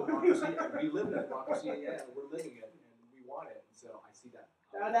 we want democracy, we live in a democracy, yeah, we're living it, and we want it. And so I see that.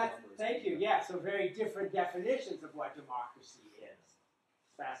 Thank you. Yeah, so very different definitions of what democracy is.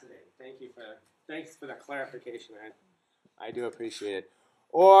 Fascinating. Thanks for the clarification. I do appreciate it.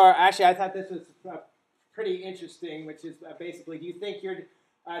 Or actually, I thought this was pretty interesting, which is basically, do you think your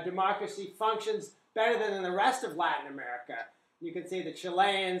democracy functions better than in the rest of Latin America? You can see the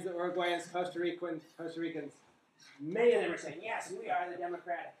Chileans, the Uruguayans, Costa Ricans, many of them are saying, yes, we are the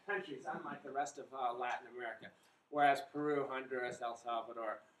democratic countries, unlike the rest of Latin America. Whereas Peru, Honduras, El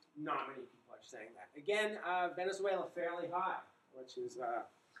Salvador, not many people are saying that. Again, Venezuela fairly high, which is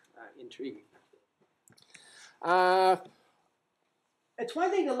intriguing. It's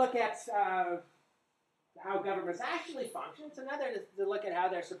one thing to look at how governments actually function. It's another to look at how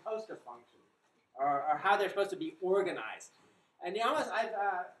they're supposed to function, or how they're supposed to be organized. And I've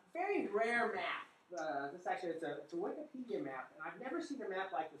a very rare map this actually it's a Wikipedia map, and I've never seen a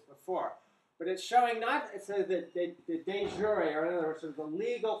map like this before. But it's showing the de jure, or in other words, sort of the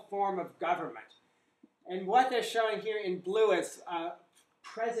legal form of government. And what they're showing here in blue is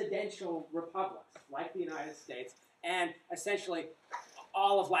presidential republics, like the United States, and essentially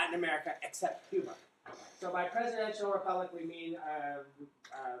all of Latin America except Cuba. So by presidential republic, we mean a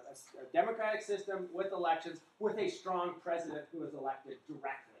democratic system with elections, with a strong president who is elected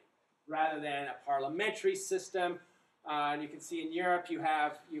directly, rather than a parliamentary system. And you can see in Europe, you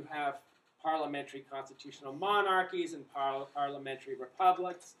have parliamentary constitutional monarchies and parliamentary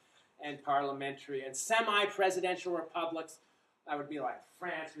republics, and parliamentary and semi-presidential republics. That would be like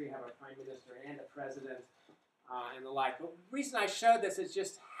France, where you have a prime minister and a president, and the like. But the reason I showed this is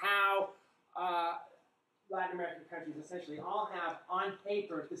just how Latin American countries essentially all have, on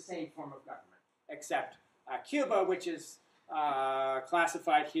paper, the same form of government, except Cuba, which is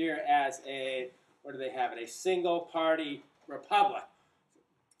classified here as a, what do they have it, a single-party republic,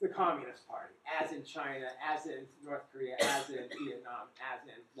 the Communist Party, as in China, as in North Korea, as in Vietnam, as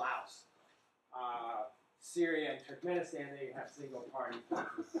in Laos. Syria and Turkmenistan, they have single-party. It's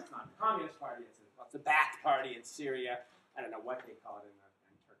not the Communist Party, it's the Ba'ath Party in Syria. I don't know what they call it in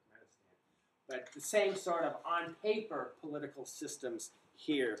Turkmenistan. But the same sort of on-paper political systems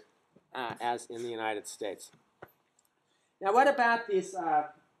here as in the United States. Now, what about this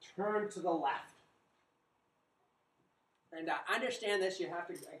turn to the left? And to understand this, you have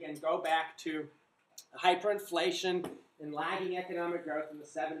to, again, go back to hyperinflation and lagging economic growth in the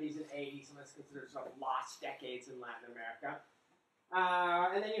 70s and 80s, and that's considered sort of lost decades in Latin America.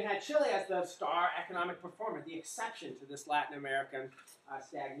 And then you had Chile as the star economic performer, the exception to this Latin American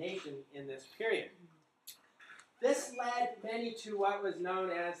stagnation in this period. This led many to what was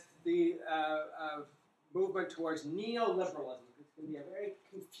known as the movement towards neoliberalism. It's going to be a very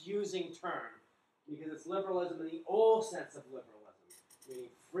confusing term because it's liberalism in the old sense of liberalism, meaning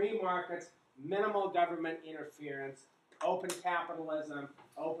free markets, minimal government interference, open capitalism,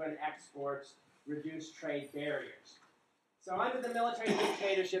 open exports, reduced trade barriers. So under the military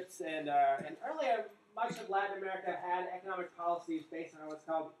dictatorships and earlier, much of Latin America had economic policies based on what's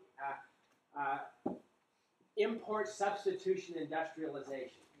called import substitution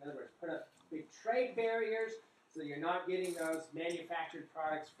industrialization. In other words, put up big trade barriers so you're not getting those manufactured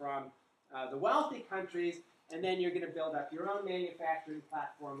products from the wealthy countries, and then you're going to build up your own manufacturing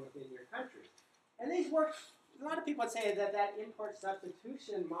platform within your country. And these worked, a lot of people would say that that import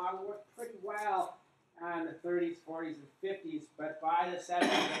substitution model worked pretty well in the 30s, 40s, and 50s, but by the 70s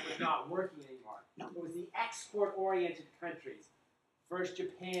it was not working anymore. It was the export-oriented countries, first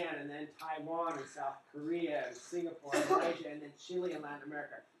Japan, and then Taiwan, and South Korea, and Singapore, and Malaysia, and then Chile and Latin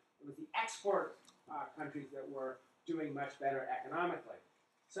America. It was the export countries that were doing much better economically.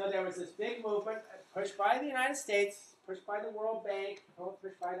 So there was this big movement pushed by the United States, pushed by the World Bank,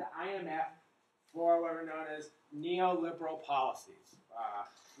 pushed by the IMF for what are known as neoliberal policies.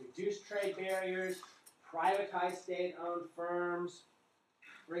 Reduce trade barriers, privatize state-owned firms,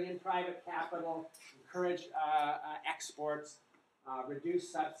 bring in private capital, encourage exports, reduce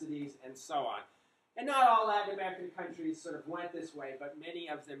subsidies, and so on. And not all Latin American countries sort of went this way, but many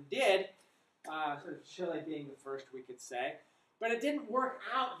of them did, sort of Chile being the first, we could say. But it didn't work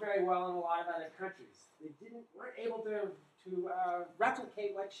out very well in a lot of other countries. They weren't able to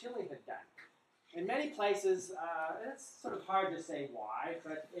replicate what Chile had done. In many places, and it's sort of hard to say why,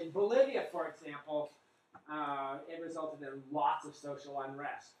 but in Bolivia, for example, it resulted in lots of social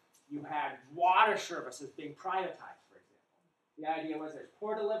unrest. You had water services being privatized, for example. The idea was there's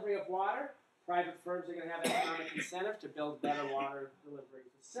poor delivery of water. Private firms are going to have economic incentive to build better water delivery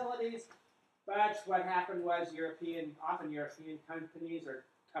facilities. But what happened was often European companies or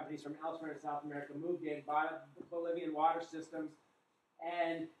companies from elsewhere in South America moved in, bought Bolivian water systems,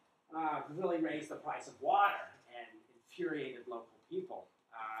 and really raised the price of water and infuriated local people.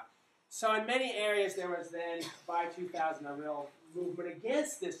 So in many areas there was then, by 2000, a real movement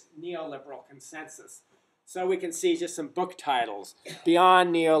against this neoliberal consensus. So we can see just some book titles: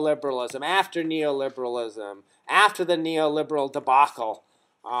 Beyond Neoliberalism, After Neoliberalism, After the Neoliberal Debacle,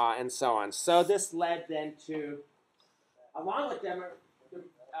 and so on. So this led then to, along with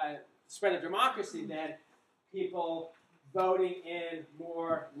spread of democracy then, people voting in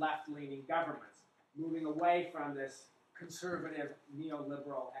more left-leaning governments, moving away from this conservative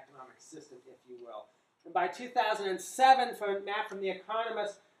neoliberal economic system, if you will. And by 2007, from a map from The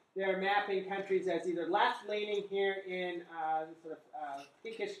Economist, they're mapping countries as either left-leaning here in sort of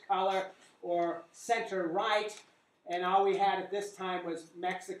pinkish color or center-right. And all we had at this time was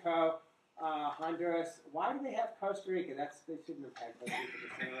Mexico Honduras. Why do they have Costa Rica? They shouldn't have had Costa Rica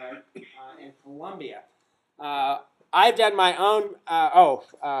the same, right? And Colombia. I've done my own.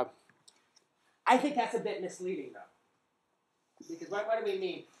 I think that's a bit misleading, though, because what do we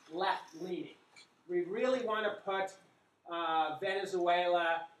mean left-leaning? We really want to put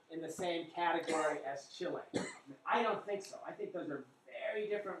Venezuela in the same category as Chile. I don't think so. I think those are very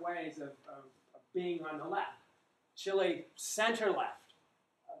different ways of being on the left. Chile, center-left.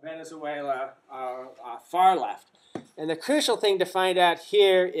 Venezuela, far left. And the crucial thing to find out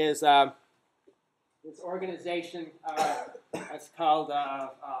here is this organization. It's called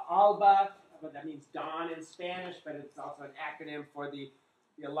ALBA, but that means dawn in Spanish, but it's also an acronym for the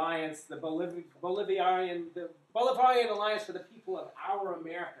alliance, the Bolivarian Alliance for the People of Our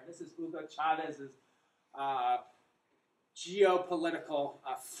America. This is Hugo Chavez's geopolitical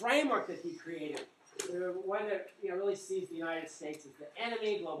framework that he created. The one that really sees the United States as the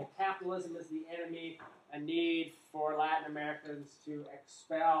enemy, global capitalism as the enemy, a need for Latin Americans to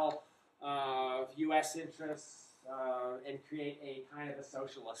expel U.S. interests and create a kind of a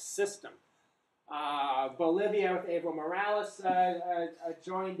socialist system. Bolivia with Evo Morales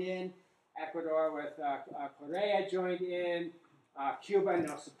joined in. Ecuador with Correa joined in. Cuba,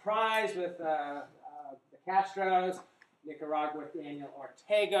 no surprise, with the Castros. Nicaragua with Daniel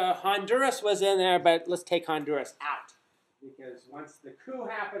Ortega. Honduras was in there, but let's take Honduras out, because once the coup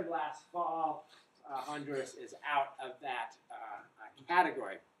happened last fall, Honduras is out of that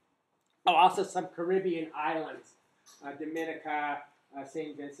category. Oh, also some Caribbean islands, Dominica,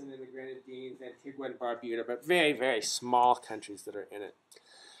 St. Vincent and the Grenadines, Antigua and Barbuda, but very, very small countries that are in it.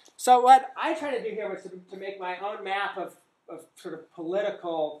 So what I try to do here was to make my own map of sort of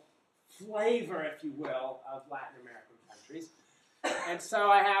political flavor, if you will, of Latin American countries. And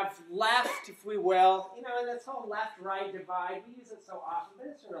so I have left, if we will, and this whole left-right divide, we use it so often, but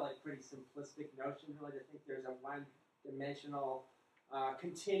it's really a pretty simplistic notion, really, to think there's a one-dimensional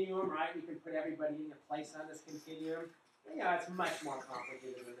continuum, right? You can put everybody in a place on this continuum. It's much more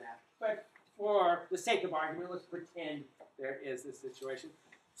complicated than that. But for the sake of argument, let's pretend there is this situation.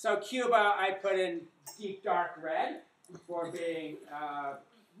 So Cuba, I put in deep dark red for being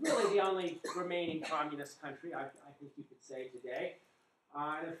really the only remaining communist country, I think you could say today.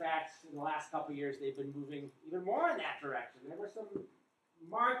 And in fact, in the last couple of years, they've been moving even more in that direction. There were some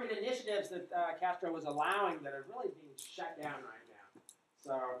market initiatives that Castro was allowing that are really being shut down right now.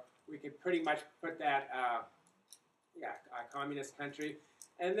 So we could pretty much put that, a communist country.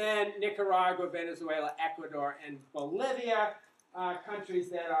 And then Nicaragua, Venezuela, Ecuador, and Bolivia, countries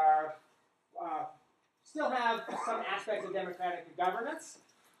that are still have some aspects of democratic governance,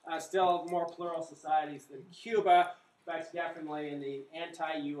 still more plural societies than Cuba, but definitely in the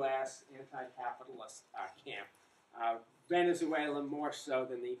anti-U.S., anti-capitalist camp. Venezuela more so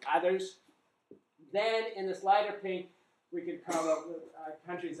than the others. Then in this lighter pink, we could call it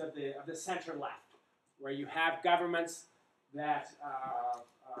countries of the center left, where you have governments that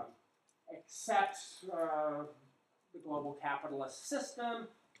accept the global capitalist system,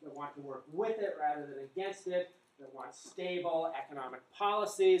 that want to work with it rather than against it, that want stable economic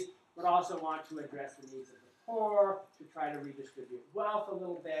policies, but also want to address the needs of the poor, to try to redistribute wealth a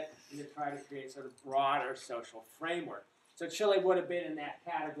little bit, and to try to create sort of broader social framework. So Chile would have been in that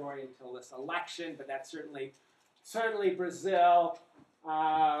category until this election, but that certainly Brazil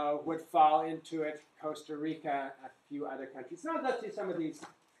would fall into it, Costa Rica, a few other countries. So let's do some of these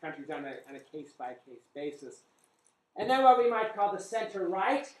countries on a case-by-case basis. And then what we might call the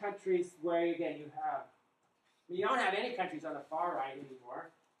center-right countries, where, again, you don't have any countries on the far right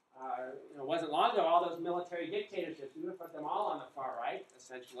anymore. It wasn't long ago, all those military dictatorships, we would put them all on the far right,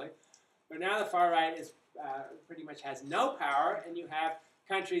 essentially. But now the far right is pretty much has no power, and you have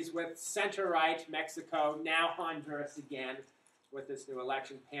countries with center-right, Mexico, now Honduras again, with this new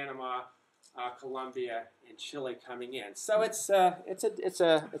election, Panama, Colombia, and Chile coming in. So it's a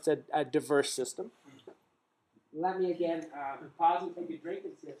diverse system. Let me again pause and take a drink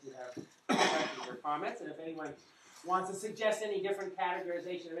and see if you have questions or comments. And if anyone wants to suggest any different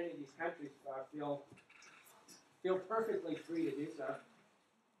categorization of any of these countries, feel perfectly free to do so.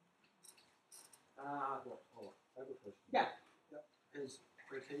 I have a question. Yeah. Has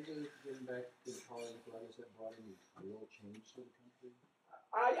Ortega getting back to the power of Nicaragua, has that brought any real change to the country?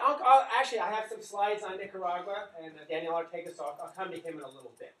 Actually, I have some slides on Nicaragua and Daniel Ortega, so I'll come to him in a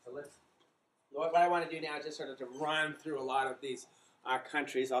little bit. So what I want to do now is just sort of to run through a lot of these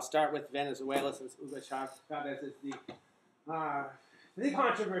countries. I'll start with Venezuela, since Hugo Chavez is the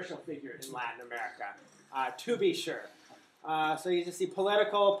controversial figure in Latin America, to be sure. So you just see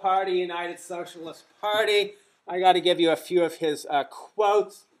political party, United Socialist Party. I got to give you a few of his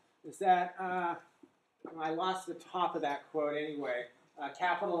quotes. is that, I lost the top of that quote anyway.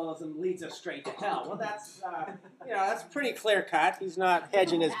 Capitalism leads us straight to hell. Well, that's, that's pretty clear cut. He's not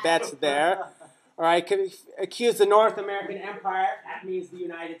hedging his bets there. Or I could accuse the North American Empire, that means the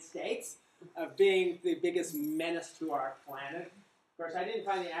United States, of being the biggest menace to our planet. Of course, I didn't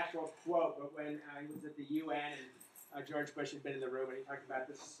find the actual quote, but when he was at the UN and George Bush had been in the room and he talked about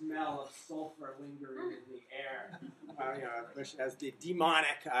the smell of sulfur lingering in the air. Bush as the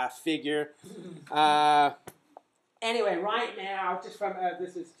demonic figure. Anyway, right now, just from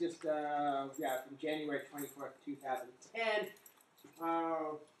this is just from January 24th, 2010.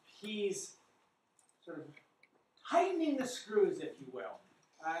 He's sort of tightening the screws, if you will.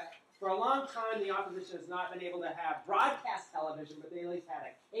 For a long time, the opposition has not been able to have broadcast television, but they at least had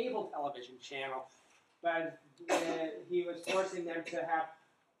a cable television channel. But he was forcing them to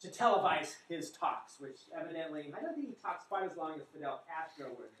televise his talks, which evidently, I don't think he talks quite as long as Fidel Castro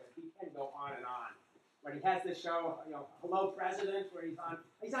would, but he can go on and on. But he has this show, Hello President, where he's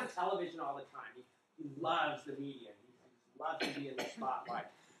on television all the time. He loves the media. He loves to be in the spotlight.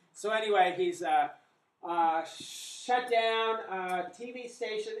 So anyway, he's shut down TV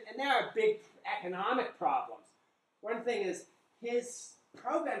station, and there are big economic problems. One thing is his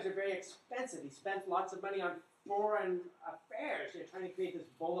programs are very expensive. He spends lots of money on foreign affairs. You're trying to create this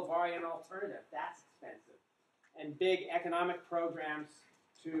Bolivarian alternative. That's expensive. And big economic programs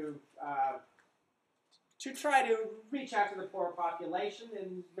to try to reach out to the poor population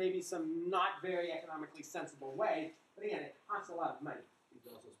in maybe some not very economically sensible way. But again, it costs a lot of money. He's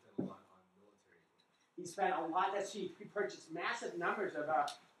also spent a lot on military. He spent a lot. He purchased massive numbers of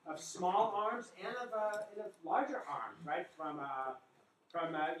small arms and of larger arms, right, from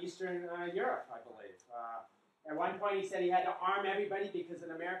Eastern Europe, I believe. At one point, he said he had to arm everybody because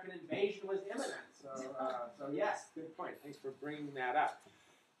an American invasion was imminent. So yes, good point. Thanks for bringing that up.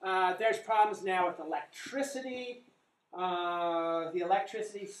 There's problems now with electricity. The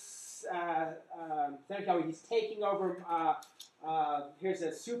electricity, he's taking over. Here's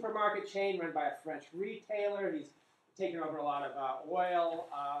a supermarket chain run by a French retailer. He's taken over a lot of oil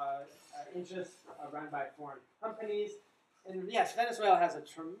interests run by foreign companies. And yes, Venezuela has a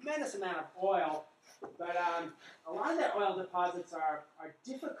tremendous amount of oil, but a lot of their oil deposits are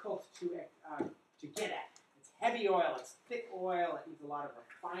difficult to get at. It's heavy oil, it's thick oil, it needs a lot of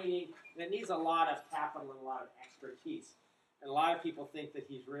refining, and it needs a lot of capital and a lot of expertise. And a lot of people think that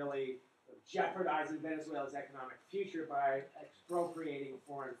he's really jeopardizing Venezuela's economic future by expropriating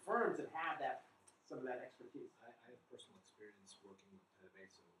foreign firms that have some of that expertise. I have personal experience working with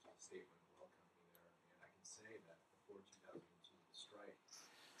PDVSA, which is a state-run oil company there, and I can say that before 2002, the strike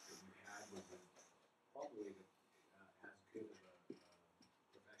that we had was probably as good of a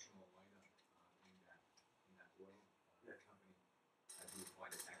professional lineup in that oil company as you would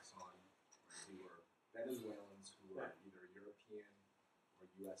find at Exxon, who were Venezuelans who were either European or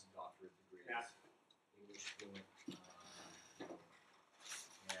U.S. doctorate degrees, English fluent, and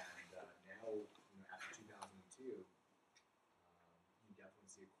now, after 2002, you definitely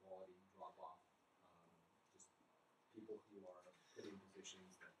see a quality drop off. Just people who are put in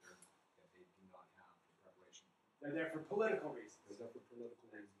positions that they do not have the preparation. They're there for political reasons. They're there for political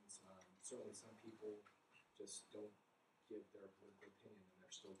reasons. Certainly, some people just don't give their political opinion, and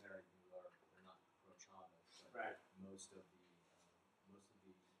they're still there, even though they're not pro-Chavez. But right. Most of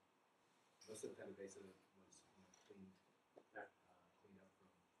PDVSA was cleaned up from the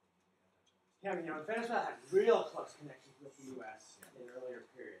anti-Chavez. Yeah, Venezuela had real close connections with the U.S. in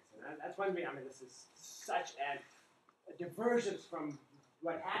earlier periods, and that's one thing. This is such a divergence from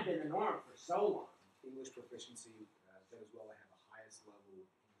what had been the norm for so long. English proficiency, Venezuela had the highest level of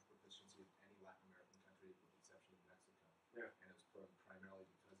English proficiency of any Latin American country, with the exception of Mexico. Yeah. And it was primarily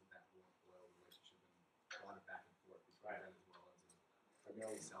because of that oil relationship and a lot of back and forth between Venezuelans and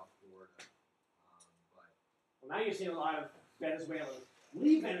primarily South Florida. Well, now you're seeing a lot of Venezuelans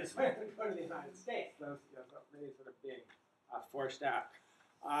leave Venezuela and go to the United States. Those really sort of being forced out.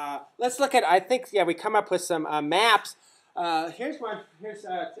 Let's look at, we come up with some maps. Here's one. Here's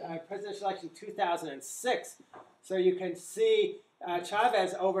presidential election 2006. So you can see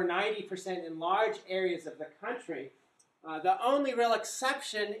Chavez over 90% in large areas of the country. The only real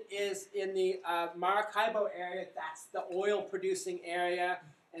exception is in the Maracaibo area. That's the oil-producing area,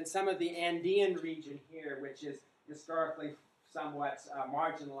 and some of the Andean region here, which is historically somewhat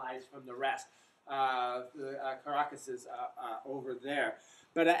marginalized from the rest. Caracas is over there.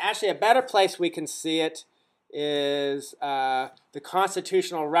 But actually a better place we can see it is the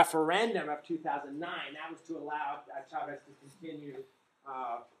constitutional referendum of 2009. That was to allow Chavez to continue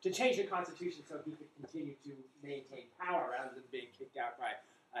to change the constitution so he could continue to maintain power rather than being kicked out by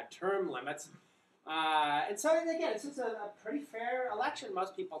term limits. And so, again, this is a pretty fair election,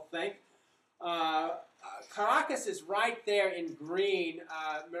 most people think. Caracas is right there in green.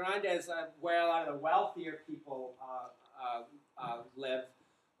 Miranda is where a lot of the wealthier people live.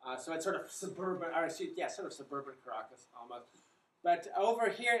 So it's sort of suburban, sort of suburban Caracas almost. But over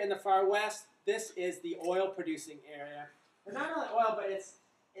here in the far west, this is the oil-producing area. And not only oil, but it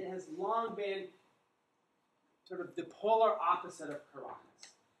has long been sort of the polar opposite of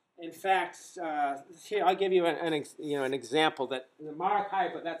Caracas. In fact, here I'll give you an example that the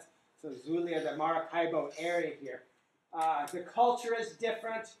Maracaibo, that's the Zulia, the Maracaibo area here. The culture is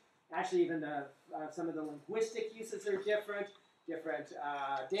different. Actually, even some of the linguistic uses are different. Different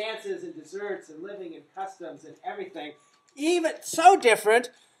dances and desserts and living and customs and everything. Even so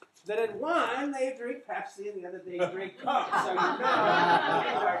different that in one they drink Pepsi and the other they drink Coke. So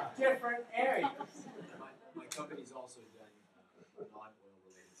these are different areas. My company's also done non-oil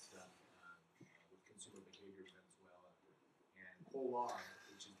related stuff with consumer behavior in Venezuela. And Polar,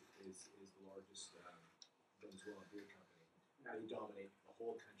 which is the largest Venezuelan beer company, they dominate the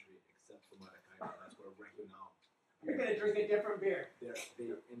whole country except for Maracaibo. That's where Regional. You're going to drink a different beer.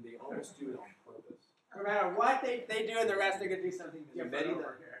 They almost do it on purpose. No matter what they do in the rest, they're going to do something different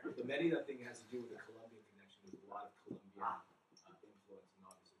over here. The Merida thing has to do with the Colombian connection. There's a lot of Colombian influence, and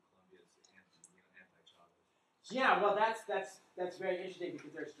obviously Colombia's anti-Chavez. Yeah, well, that's very interesting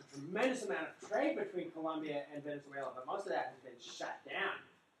because there's a tremendous amount of trade between Colombia and Venezuela, but most of that has been shut down.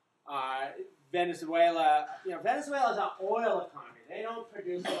 Venezuela is an oil economy. They don't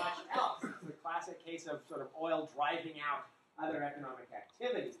produce much else. It's a classic case of sort of oil driving out other economic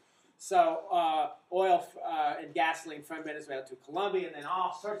activities. So oil and gasoline from Venezuela to Colombia, and then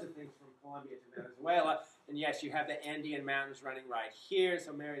all sorts of things from Colombia to Venezuela. And yes, you have the Andean Mountains running right here.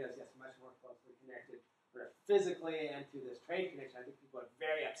 So Merida is much more closely connected physically and to this trade connection. I think people are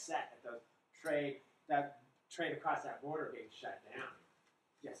very upset at that trade across that border being shut down.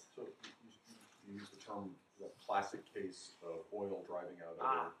 Yes. So you use the term the classic case of oil driving out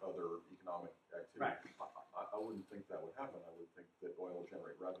other economic activity. Right. I wouldn't think that would happen. I would think that oil would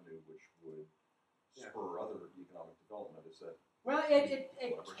generate revenue, which would spur other economic development. Is that? Well, it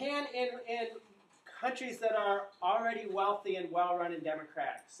can in countries that are already wealthy and well-run and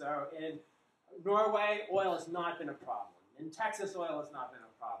democratic. So in Norway, oil has not been a problem. In Texas, oil has not been a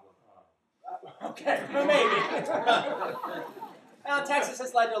problem. Okay, well, maybe. Well, Texas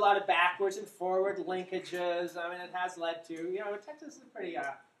has led to a lot of backwards and forward linkages. I mean, it has led to, Texas is a pretty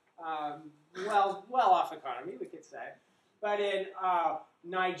well-off economy, we could say. But in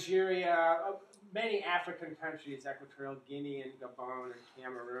Nigeria, many African countries, Equatorial Guinea and Gabon and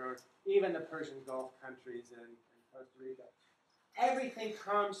Cameroon, even the Persian Gulf countries and Costa Rica, everything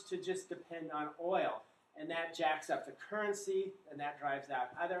comes to just depend on oil. And that jacks up the currency, and that drives out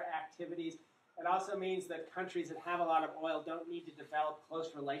other activities. It also means that countries that have a lot of oil don't need to develop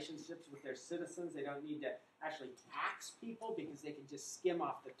close relationships with their citizens. They don't need to actually tax people because they can just skim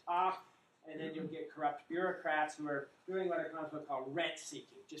off the top. And then you'll get corrupt bureaucrats who are doing what economists call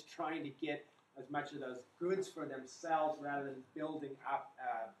rent-seeking, just trying to get as much of those goods for themselves rather than building up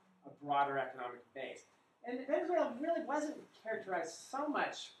a broader economic base. And Venezuela really wasn't characterized so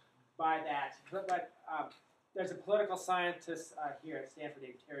much by that, but there's a political scientist here at Stanford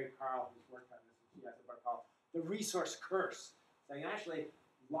named Terry Carl who's worked on this. She has a book called The Resource Curse, saying actually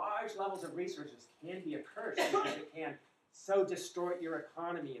large levels of resources can be a curse because it can so distort your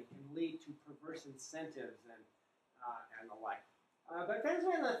economy and can lead to perverse incentives and the like. But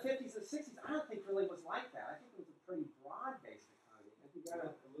Venezuela in the 50s and 60s, I don't think really was like that. I think it was a pretty broad-based economy. I think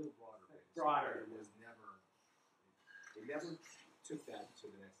a little broader. Broader. It never took that to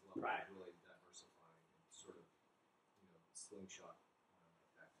the next level. Right. Really diversifying and sort of, slingshot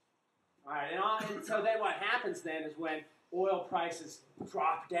effect. All right, and so then what happens then is when oil prices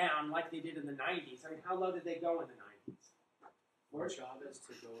drop down like they did in the 90s. I mean, how low did they go in the 90s? When Chavez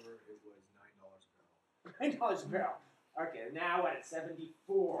took over, it was $9 a barrel. $9 a barrel. Okay, now what, at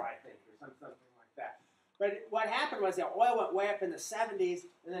 74, I think, or something like that. But what happened was oil went way up in the 70s,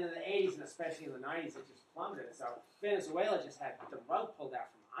 and then in the 80s, and especially in the 90s, it just plummeted. So Venezuela just had the rug pulled out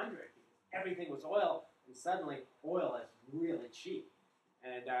from under it because everything was oil, and suddenly oil is really cheap.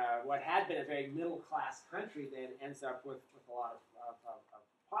 And what had been a very middle-class country then ends up with a lot of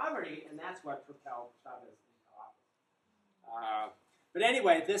poverty, and that's what propelled Chavez into office. But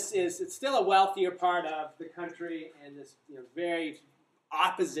anyway, it's still a wealthier part of the country in this very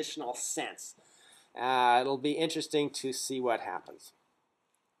oppositional sense. It'll be interesting to see what happens.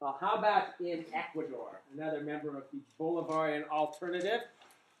 Well, how about in Ecuador, another member of the Bolivarian alternative,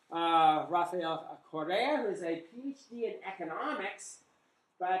 Rafael Correa, who is a PhD in economics,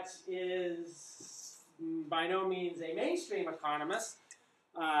 but is by no means a mainstream economist.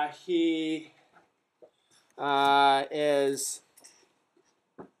 He is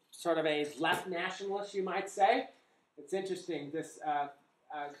sort of a left nationalist, you might say. It's interesting, this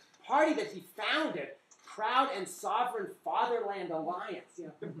party that he founded, Proud and Sovereign Fatherland Alliance.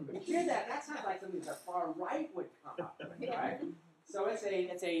 You hear that? That sounds like something the far right would come up with, right? So it's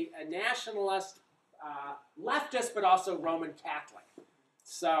a nationalist, leftist, but also Roman Catholic.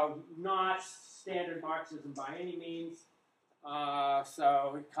 So not standard Marxism by any means.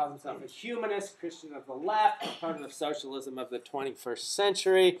 So he calls himself a humanist, Christian of the left, proponent of socialism of the 21st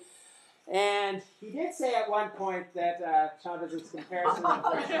century. And he did say at one point that Chavez's comparison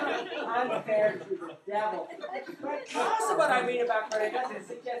was unfair to the devil. But most of what I read about Correa doesn't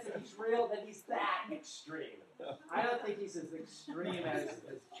suggest that he's real, that he's that extreme. I don't think he's as extreme as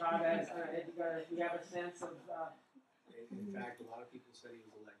Chavez. Do you have a sense of... In fact, a lot of people said he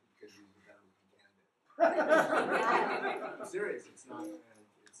was elected because he was a better candidate. I'm serious. It's not.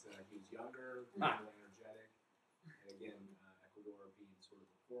 He's younger, more energetic, and again, Ecuador being sort of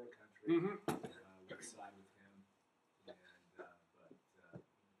a poor country, would side with him. And but I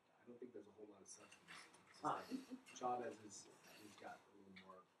don't think there's a whole lot of substance. Chavez he's got a little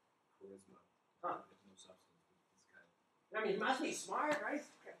more charisma. There's no substance. He's kind of. I mean, he must be smart, right?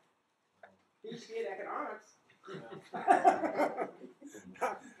 PhD in economics.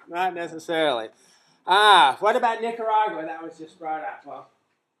 Not necessarily. What about Nicaragua? That was just brought up. Well,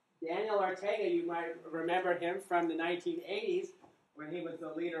 Daniel Ortega, you might remember him from the 1980s when he was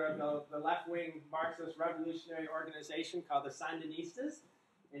the leader of the left-wing Marxist revolutionary organization called the Sandinistas,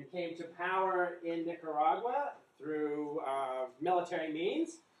 and came to power in Nicaragua through military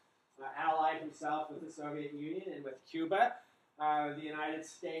means, allied himself with the Soviet Union and with Cuba. The United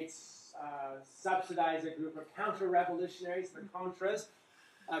States subsidized a group of counter-revolutionaries, the Contras.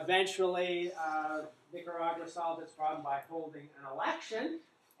 Eventually, Nicaragua solved its problem by holding an election,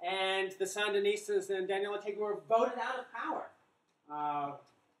 and the Sandinistas and Daniel Ortega were voted out of power.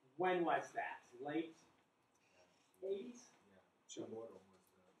 When was that? Late 80s? Yeah, Chamorro was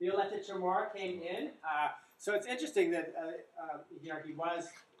the elected Chamorro came in. So it's interesting that he was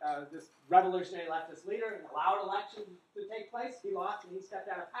this revolutionary leftist leader and allowed elections to take place. He lost and he stepped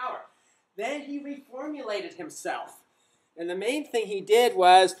out of power. Then he reformulated himself. And the main thing he did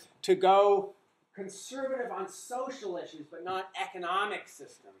was to go conservative on social issues, but not economic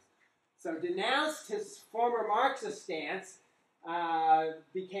systems. So denounced his former Marxist stance,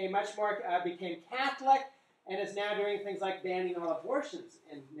 became Catholic, and is now doing things like banning all abortions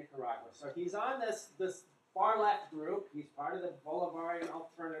in Nicaragua. So he's on this far-left group. He's part of the Bolivarian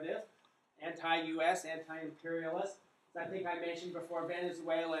alternative, anti-U.S., anti-imperialist. So I think I mentioned before,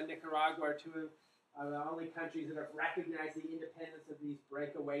 Venezuela and Nicaragua are two of the only countries that have recognized the independence of these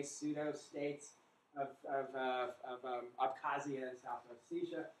breakaway pseudo-states of Abkhazia and South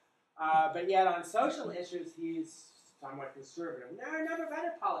Ossetia. But yet on social issues, he's somewhat conservative. And there are a number of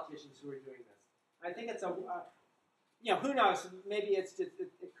other politicians who are doing this. I think it's who knows? Maybe it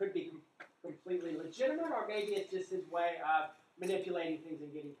could be completely legitimate, or maybe it's just his way of manipulating things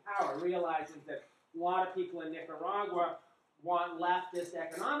and getting power, realizing that a lot of people in Nicaragua want leftist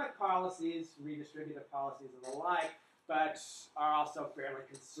economic policies, redistributive policies and the like, but are also fairly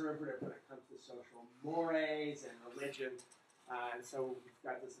conservative when it comes to social mores and religion. And so we've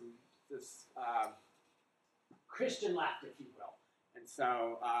got this Christian left, if you will. And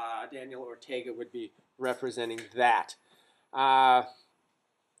so Daniel Ortega would be representing that.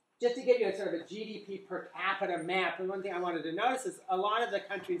 Just to give you a sort of a GDP per capita map, and one thing I wanted to notice is a lot of the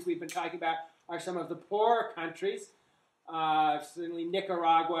countries we've been talking about are some of the poorer countries. Certainly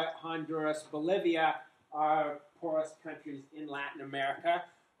Nicaragua, Honduras, Bolivia are poorest countries in Latin America.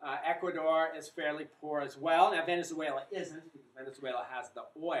 Ecuador is fairly poor as well. Now Venezuela isn't, because Venezuela has the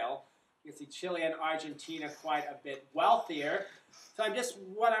oil. You can see Chile and Argentina quite a bit wealthier. So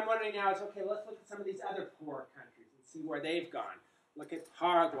what I'm wondering now is, okay, let's look at some of these other poor countries and see where they've gone. Look at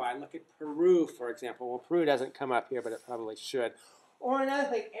Paraguay, look at Peru, for example. Well, Peru doesn't come up here, but it probably should. Or another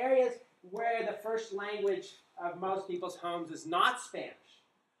thing, areas where the first language of most people's homes is not Spanish.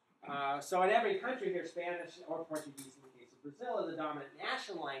 So in every country here, Spanish or Portuguese in the case of Brazil are the dominant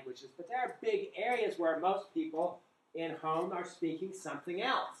national languages, but there are big areas where most people in home are speaking something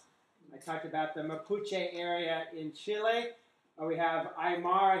else. I talked about the Mapuche area in Chile. We have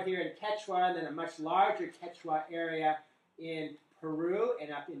Aymara here in Quechua, and then a much larger Quechua area in Peru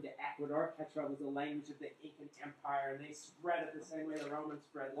and up into Ecuador. Quechua was the language of the Incan Empire, and they spread it the same way the Romans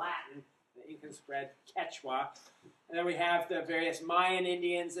spread Latin. The Incans spread Quechua. And then we have the various Mayan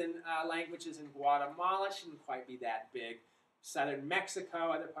Indians and languages in Guatemala. Shouldn't quite be that big. southern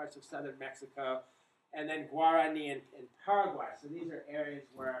Mexico, other parts of southern Mexico, and then Guarani in Paraguay. So these are areas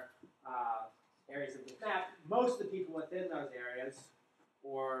where areas of the map. Most of the people within those areas,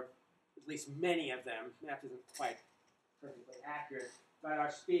 or at least many of them, map isn't quite perfectly accurate, but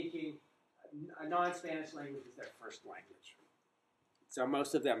are speaking a non-Spanish language as their first language. So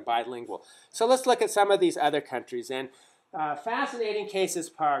most of them bilingual. So let's look at some of these other countries. And fascinating case is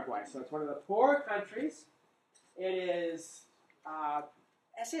Paraguay. So it's one of the poor countries. It is,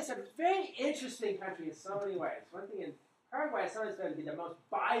 it's a very interesting country in so many ways. One thing in Paraguay is sometimes going to be the most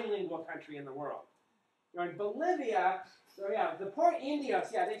bilingual country in the world. You know, in Bolivia, so yeah, the poor Indios,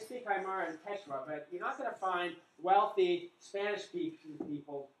 yeah, they speak Aymara and Quechua, but you're not going to find wealthy Spanish-speaking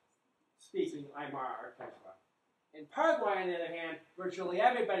people speaking Aymara or Quechua. In Paraguay, on the other hand, virtually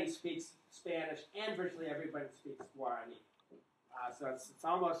everybody speaks Spanish and virtually everybody speaks Guarani. So it's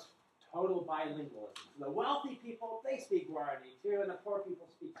almost total bilingualism. So the wealthy people, they speak Guarani too, and the poor people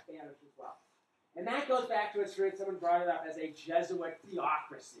speak Spanish as well. And that goes back to its roots. Someone brought it up as a Jesuit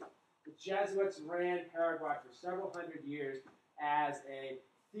theocracy. The Jesuits ran Paraguay for several hundred years as a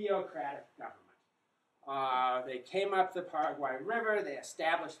theocratic government. They came up the Paraguay River. They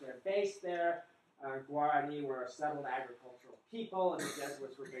established their base there. Guarani were a settled agricultural people, and the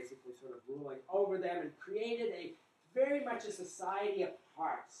Jesuits were basically sort of ruling over them and created very much a society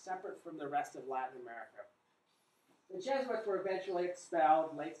apart, separate from the rest of Latin America. The Jesuits were eventually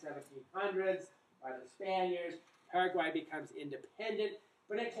expelled, late 1700s, by the Spaniards. Paraguay becomes independent,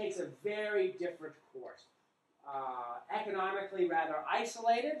 but it takes a very different course. Economically rather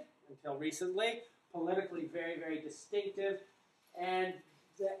isolated until recently, politically very, very distinctive, and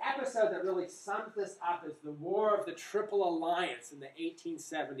the episode that really sums this up is the War of the Triple Alliance in the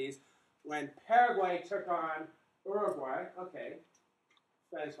 1870s, when Paraguay took on Uruguay, okay,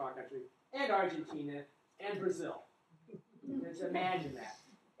 very small country, and Argentina, and Brazil. Just imagine that.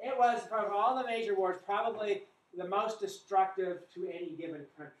 It was, from all the major wars, probably the most destructive to any given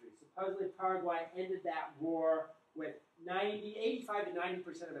country. Supposedly, Paraguay ended that war with 85 to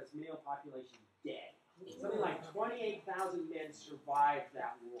 90% of its male population dead. Something like 28,000 men survived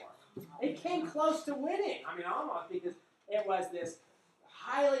that war. It came close to winning. I mean, almost, because it was this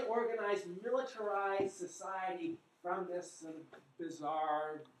highly organized, militarized society from this sort of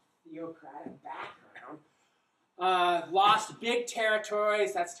bizarre theocratic background. Lost big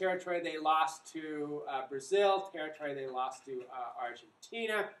territories. That's territory they lost to Brazil, territory they lost to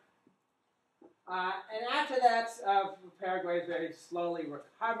Argentina. And after that, Paraguay very slowly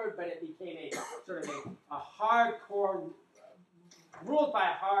recovered, but it became a sort of a hardcore, ruled by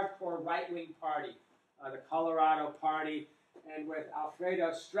a hardcore right-wing party, the Colorado Party. And with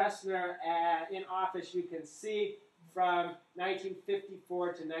Alfredo Stroessner in office, you can see from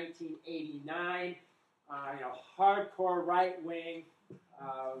 1954 to 1989, hardcore right-wing,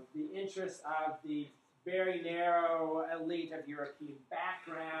 the interests of the very narrow elite of European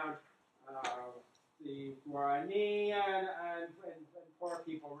background, the Guarani and poor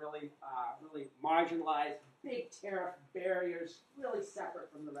people really marginalized, big tariff barriers, really separate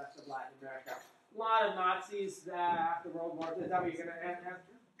from the rest of Latin America. A lot of Nazis after World War II,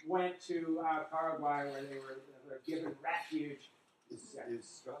 went to Paraguay where they were given refuge. Is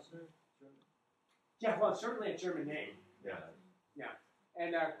Stroessner German? Yeah, well, certainly a German name. Yeah. Yeah.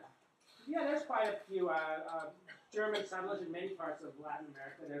 And there's quite a few German settlers in many parts of Latin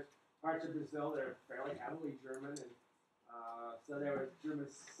America. There's parts of Brazil that are fairly heavily German, and so there was German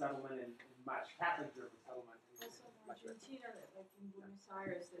settlement and much Catholic German settlement. Also in Argentina, like in Buenos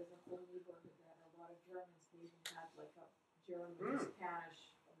Aires, there's a whole neighborhood that a lot of Germans. They even had like a German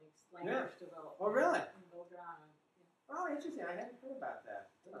Spanish mixed language development. Oh, really? In Belgrano. Yeah. Oh, interesting. I hadn't heard about that.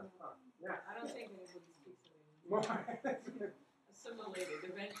 Yeah. I don't think anybody speaks it anymore. Assimilated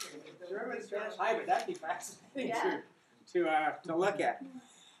eventually. German Spanish hybrid. That'd be fascinating Yeah. to look at.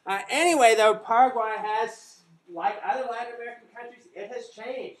 Anyway, though, Paraguay has, like other Latin American countries, it has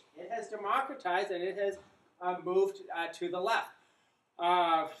changed. It has democratized, and it has moved to the left.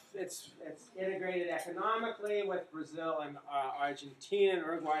 It's integrated economically with Brazil and Argentina and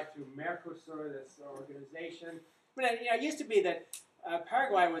Uruguay through Mercosur, this organization. But it used to be that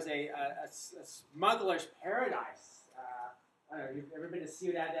Paraguay was a smuggler's paradise. I don't know, you've ever been to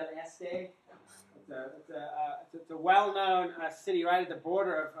Ciudad del Este? It's a well-known city right at the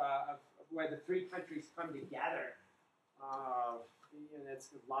border of where the three countries come together. And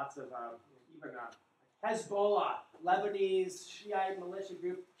it's lots of even Hezbollah, Lebanese Shiite militia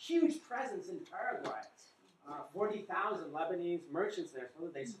group, huge presence in Paraguay. 40,000 Lebanese merchants there, so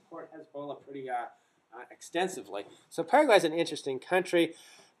that they support Hezbollah pretty extensively. So Paraguay is an interesting country.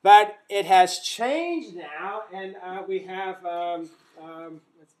 But it has changed now, and we have,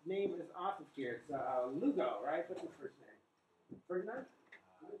 his name is off of here. It's Lugo, right? What's his first name? Ferdinand?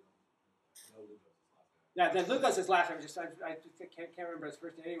 Yeah, then Lugo's his last name. I can't remember his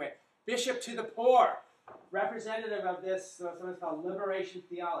first name. Anyway, Bishop to the Poor, representative of this, something called liberation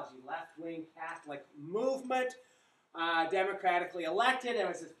theology, left-wing Catholic movement, democratically elected. There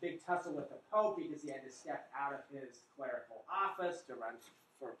was this big tussle with the Pope because he had to step out of his clerical office to run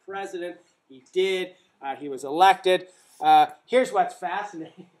for president. He did. He was elected. Here's what's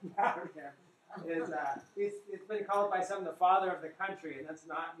fascinating about him is he's been called by some the father of the country, and that's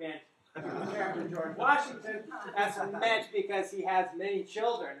not meant after George Washington. That's meant because he has many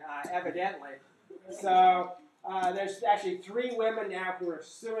children, evidently. So there's actually 3 women now who are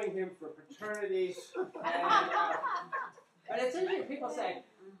suing him for paternity. But it's interesting. People say,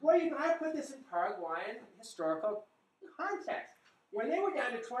 well, you got to put this in Paraguayan historical context. When they were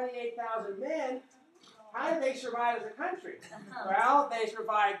down to 28,000 men, how did they survive as a country? Well, they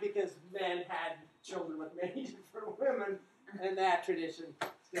survived because men had children with many different women, and that tradition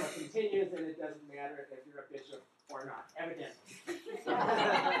still continues, and it doesn't matter if you're a bishop or not, evidently. I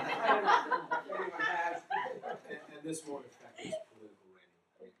don't know if anyone has. And this won't affect his political reign.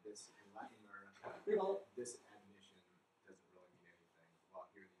 I mean, this in Latin America, this admission doesn't really mean anything.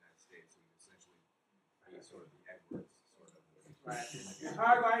 While here in the United States, we essentially be sort of the Edwards sort of. Right.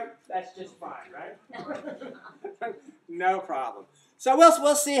 Paraguay, that's just fine, right? No problem. So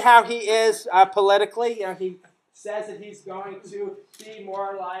we'll see how he is politically. You know, he says that he's going to be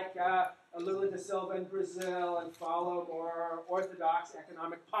more like Lula da Silva in Brazil and follow more orthodox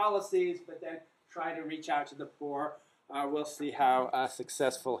economic policies, but then try to reach out to the poor. We'll see how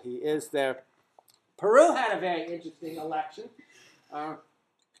successful he is there. Peru had a very interesting election.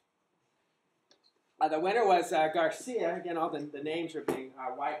 The winner was Garcia. Again, all the names are being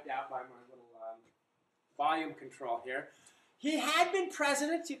wiped out by my little volume control here. He had been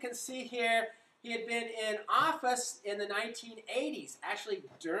president. You can see here he had been in office in the 1980s, actually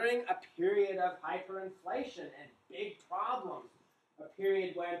during a period of hyperinflation and big problems, a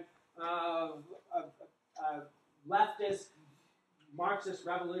period when a leftist Marxist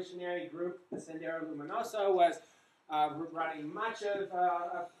revolutionary group, the Sendero Luminoso, was running much of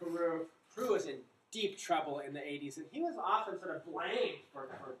Peru. Peru was in deep trouble in the 80s, and he was often sort of blamed for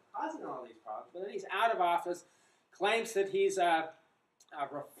causing all these problems. But then he's out of office, claims that he's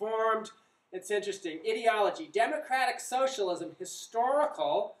reformed. It's interesting. Ideology, democratic socialism,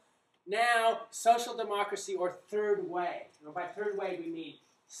 historical, now social democracy or third way. You know, by third way we mean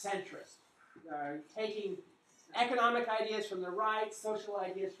centrist, taking economic ideas from the right, social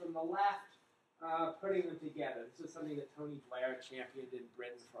ideas from the left, putting them together. This is something that Tony Blair championed in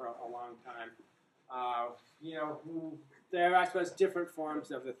Britain for a long time. You know, there are, I suppose, different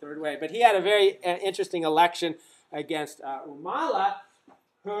forms of the third way. But he had a very interesting election against Humala,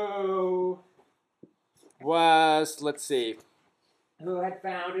 who was, who had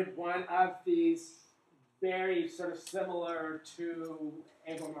founded one of these very sort of similar to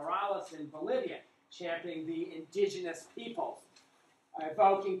Evo Morales in Bolivia, championing the indigenous peoples,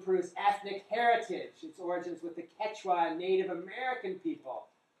 evoking Peru's ethnic heritage, its origins with the Quechua Native American people,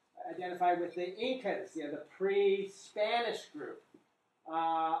 identified with the Incas, you know, the pre-Spanish group.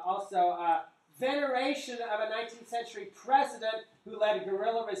 Also, veneration of a 19th century president who led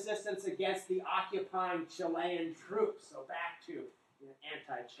guerrilla resistance against the occupying Chilean troops. So back to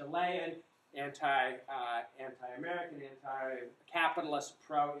anti-Chilean, anti-American, anti-capitalist,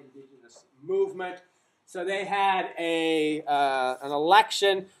 pro-indigenous movement. So they had an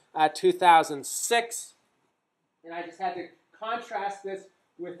election, 2006, and I just had to contrast this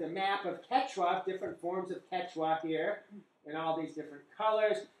with the map of Quechua, different forms of Quechua here, in all these different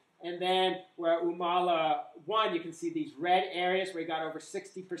colors. And then where Humala won, you can see these red areas where he got over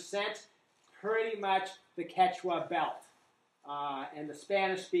 60%, pretty much the Quechua belt. And the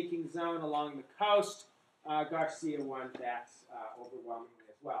Spanish-speaking zone along the coast, Garcia won that overwhelmingly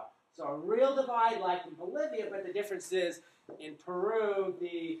as well. So a real divide like in Bolivia, but the difference is in Peru,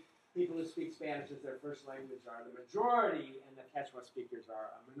 the people who speak Spanish as their first language are the majority, and the Quechua speakers are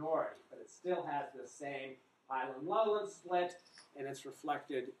a minority. But it still has the same highland-lowland split, and it's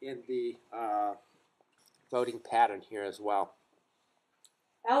reflected in the voting pattern here as well.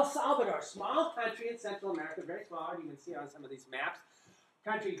 El Salvador, small country in Central America, very small, you can see on some of these maps.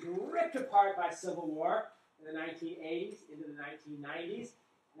 Country ripped apart by civil war in the 1980s into the 1990s,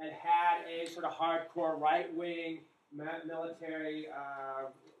 and had a sort of hardcore right-wing military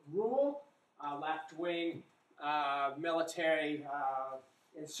rule, left-wing military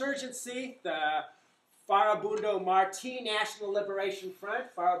insurgency. The Farabundo Martí National Liberation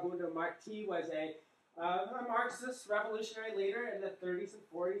Front. Farabundo Martí was a Marxist revolutionary leader in the 30s and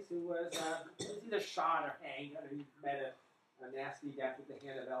 40s who was either shot or hanged. He met a nasty death at the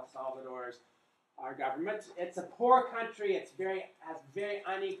hand of El Salvador's government. It's a poor country. It's has very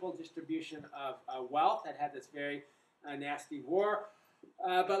unequal distribution of wealth. It had this very nasty war.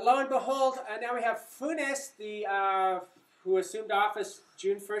 But lo and behold, now we have Funes, who assumed office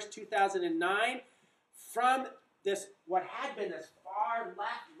June 1st, 2009, from this what had been this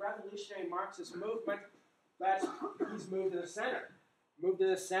far-left revolutionary Marxist movement, but he's moved to the center. Moved to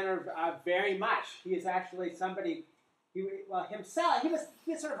the center very much. He is actually somebody, himself, he was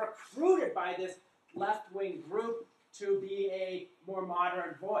sort of recruited by this left-wing group to be a more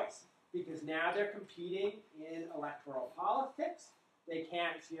modern voice, because now they're competing in electoral politics. They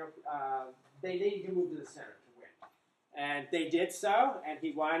can't, they need to move to the center to win. And they did so, and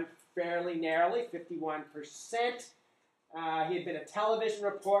he won fairly narrowly, 51%. He had been a television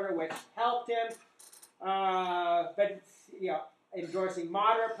reporter, which helped him, but endorsing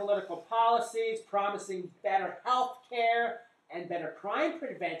moderate political policies, promising better health care and better crime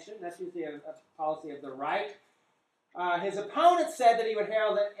prevention. That's usually a policy of the right. His opponent said that he would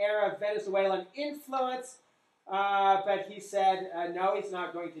herald an era of Venezuelan influence, but he said, no, he's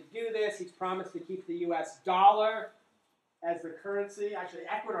not going to do this. He's promised to keep the U.S. dollar as the currency. Actually,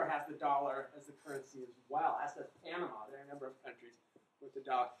 Ecuador has the dollar as the currency as well, as does Panama. There are a number of countries with the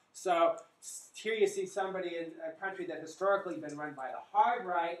dollar. So here you see somebody in a country that historically been run by the hard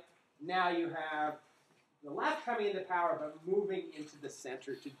right. Now you have the left coming into power, but moving into the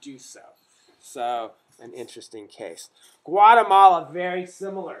center to do so. So an interesting case. Guatemala, very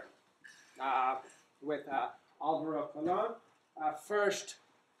similar with Alvaro Colón. First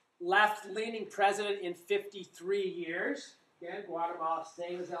left-leaning president in 53 years. Again, Guatemala,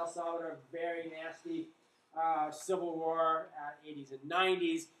 same as El Salvador, very nasty civil war, 80s and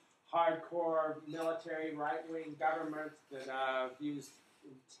 90s, hardcore military right-wing government that used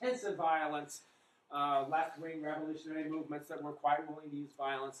intensive violence, left-wing revolutionary movements that were quite willing to use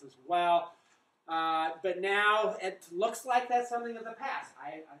violence as well. But now it looks like that's something of the past.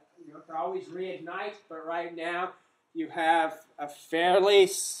 It can always reignite, but right now you have a fairly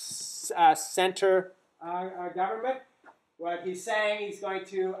center government. What he's saying, he's going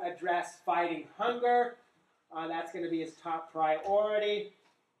to address fighting hunger. That's going to be his top priority.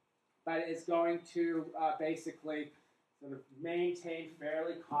 But it's going to basically sort of maintain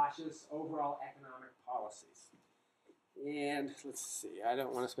fairly cautious overall economic policies. And let's see, I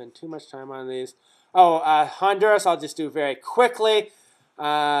don't want to spend too much time on these. Honduras, I'll just do very quickly.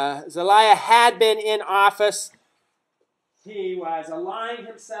 Zelaya had been in office. He was aligning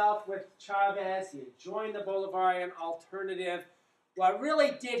himself with Chavez. He had joined the Bolivarian alternative. What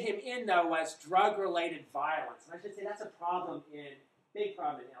really did him in, though, was drug-related violence. And I should say that's a big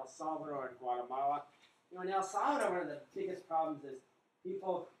problem in El Salvador and Guatemala. In El Salvador, one of the biggest problems is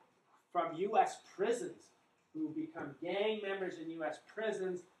people from U.S. prisons who become gang members in U.S.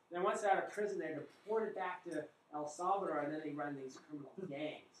 prisons. Then once they're out of prison, they're deported back to El Salvador, and then they run these criminal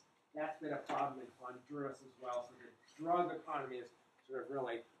gangs. That's been a problem in Honduras as well. So the drug economy is sort of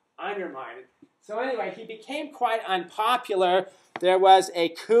really undermined. So anyway, he became quite unpopular. There was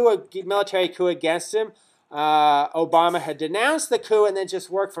a military coup against him. Obama had denounced the coup and then just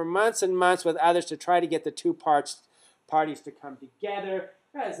worked for months and months with others to try to get the two parties to come together.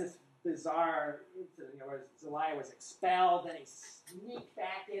 There was this bizarre incident where Zelaya was expelled, then he sneaked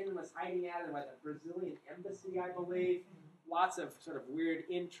back in and was hiding out in the Brazilian embassy, I believe. Lots of sort of weird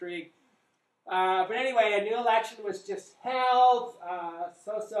intrigue. But anyway, a new election was just held.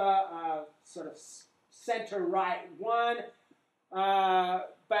 Sosa, sort of center-right, won.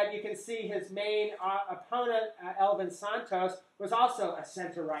 But you can see his main opponent, Elvin Santos, was also a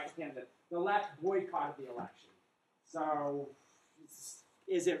center-right candidate. The left boycotted the election. So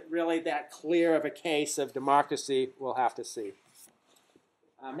is it really that clear of a case of democracy? We'll have to see.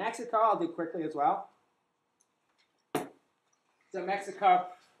 Mexico, I'll do quickly as well. So Mexico,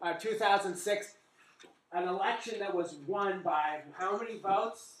 2006, an election that was won by how many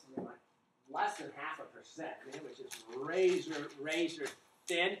votes? Less than 0.5%, which is razor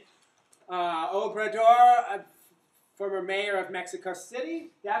thin. Obrador, former mayor of Mexico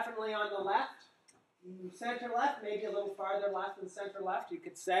City, definitely on the left. Center-left, maybe a little farther left than center-left, you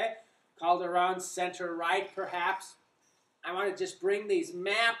could say. Calderon, center-right, perhaps. I want to just bring these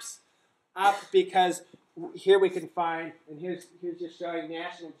maps up because here we can find, and here's just showing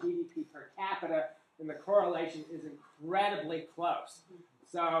national GDP per capita, and the correlation is incredibly close.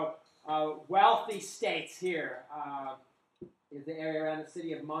 So wealthy states here is the area around the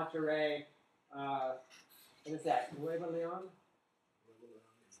city of Monterrey, what is that? Nuevo Leon?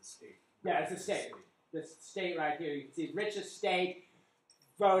 It's a state. Yeah, it's a state. This state right here, you can see richest state,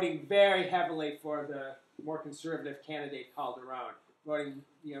 voting very heavily for the more conservative candidate Calderon, voting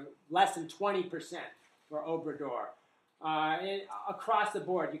less than 20% for Obrador. And across the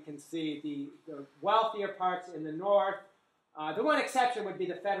board, you can see the wealthier parts in the north. The one exception would be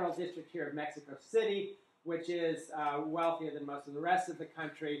the federal district here of Mexico City, which is wealthier than most of the rest of the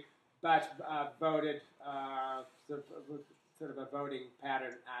country, but voted sort of a voting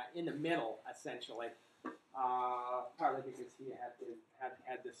pattern in the middle, essentially, partly because he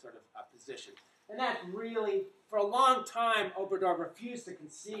had this sort of position. And that really, for a long time, Obrador refused to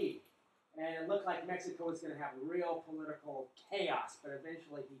concede. And it looked like Mexico was going to have real political chaos, but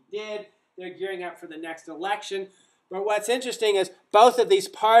eventually he did. They're gearing up for the next election. But what's interesting is both of these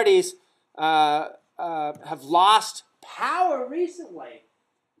parties have lost power recently,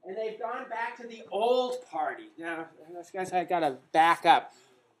 and they've gone back to the old party. Now, guys, I got to back up.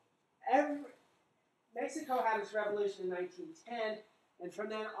 Mexico had its revolution in 1910, and from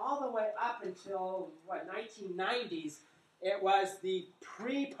then all the way up until, 1990s, it was the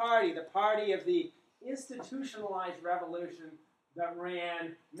pre-party, the party of the institutionalized revolution that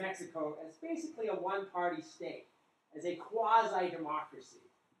ran Mexico as basically a one-party state, as a quasi-democracy,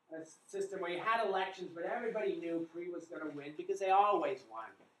 a system where you had elections, but everybody knew PRI was going to win because they always won.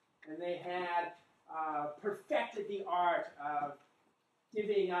 And they had perfected the art of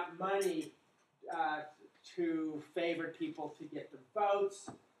divvying up money to favored people to get the votes,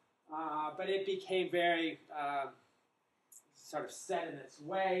 but it became very sort of set in its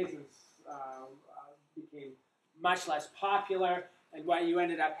ways and became much less popular. And what you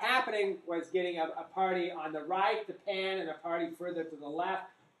ended up happening was getting a party on the right, the PAN, and a party further to the left,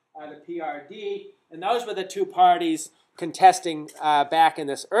 the PRD. And those were the two parties contesting back in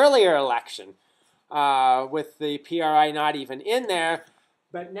this earlier election, with the PRI not even in there.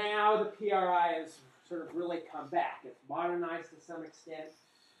 But now the PRI has sort of really come back. It's modernized to some extent.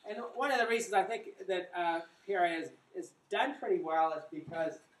 And one of the reasons I think that PRI has done pretty well is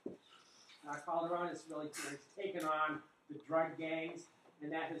because Calderon has really taken on the drug gangs, and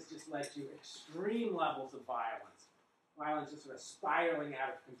that has just led to extreme levels of violence. Violence is sort of spiraling out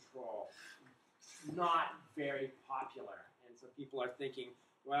of control. Not very popular. And so people are thinking,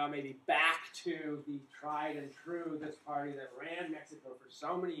 well, maybe back to the tried and true, this party that ran Mexico for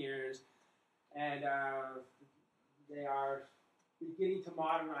so many years, and they are beginning to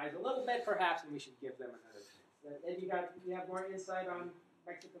modernize a little bit, perhaps, and we should give them another chance. And you have more insight on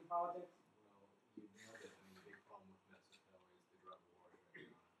Mexican politics? Well, you nailed it. I mean, the big problem with Mexico is the drug war going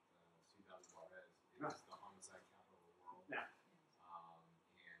on. Ciudad Juarez is the homicide capital of the world. Yeah.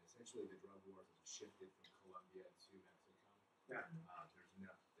 And essentially the drug wars have shifted from Colombia to Mexico. Yeah.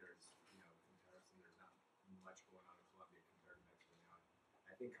 There's comparison. There's not much going on in Colombia compared to Mexico now.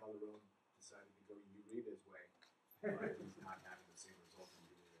 I think Calderon decided to go Uribe's way, but he's not having the same result in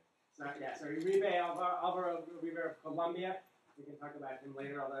Uribe. So Uribe, Alvaro Uribe of Colombia. We can talk about him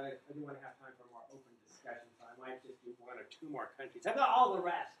later, although I do want to have time for more open discussion, so I might just do one or two more countries. I've got all the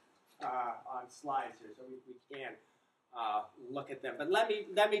rest on slides here, so we can look at them. But let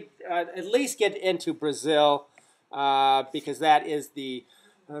me at least get into Brazil, because that is the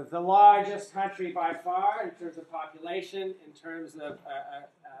largest country by far in terms of population, in terms of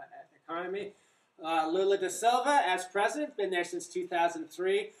economy. Lula da Silva, as president, been there since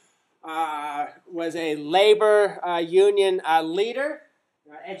 2003. Was a labor union leader,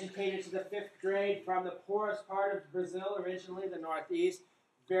 educated to the 5th grade from the poorest part of Brazil, originally the Northeast,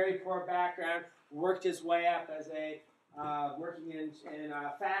 very poor background, worked his way up as working in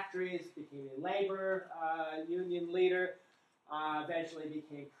factories, became a labor union leader, eventually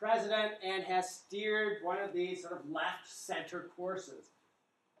became president, and has steered one of these sort of left-center courses.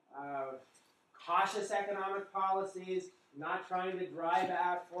 Cautious economic policies, not trying to drive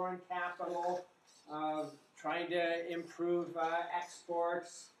out foreign capital, trying to improve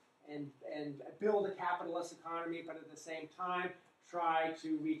exports and build a capitalist economy, but at the same time try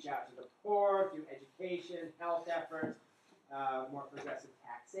to reach out to the poor through education, health efforts, more progressive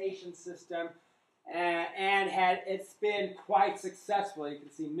taxation system, and it's been quite successful. You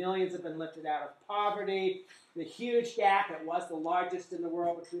can see millions have been lifted out of poverty. The huge gap, it was the largest in the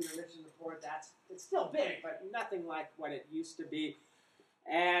world between the rich and the poor, it's still big, but nothing like what it used to be.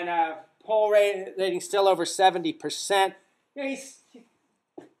 And poll rating still over 70%. You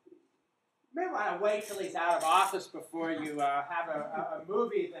may want to wait till he's out of office before you have a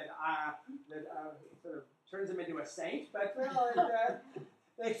movie that sort of turns him into a saint. But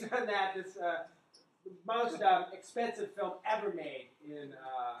they've done that. It's the most expensive film ever made in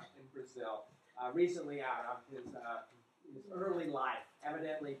Brazil. recently out of his early life,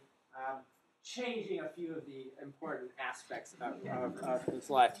 evidently changing a few of the important aspects of his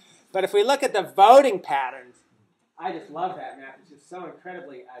life. But if we look at the voting patterns, I just love that map. It's just so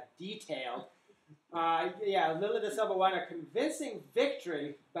incredibly detailed. Yeah, Lula da Silva won a convincing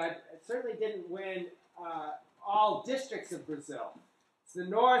victory, but it certainly didn't win all districts of Brazil. It's the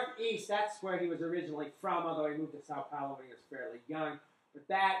northeast, that's where he was originally from, although he moved to Sao Paulo when he was fairly young. But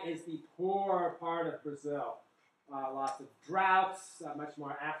that is the poor part of Brazil. Lots of droughts, much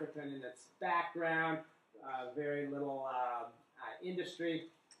more African in its background, very little industry.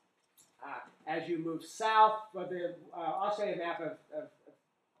 As you move south, I'll show you a map of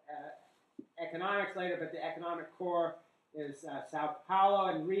economics later, but the economic core is Sao Paulo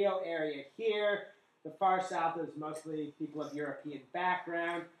and Rio area here. The far south is mostly people of European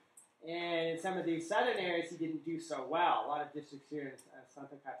background. And in some of these southern areas, he didn't do so well. A lot of districts here in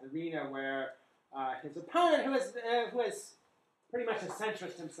Santa Catarina where his opponent, who was pretty much a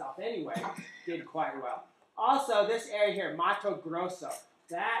centrist himself anyway, did quite well. Also, this area here, Mato Grosso,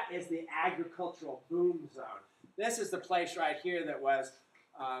 that is the agricultural boom zone. This is the place right here that was,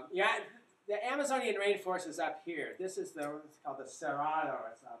 the Amazonian rainforest is up here. This is what's called the Cerrado,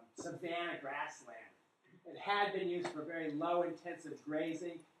 it's savanna grassland. It had been used for very low intensive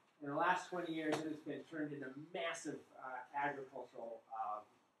grazing. In the last 20 years, it has been turned into massive agricultural,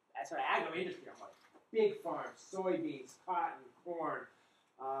 agro-industry almost. Big farms, soybeans, cotton, corn,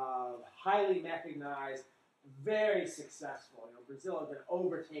 highly mechanized, very successful. Brazil has been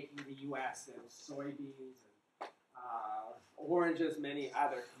overtaking the U.S. in soybeans and oranges, many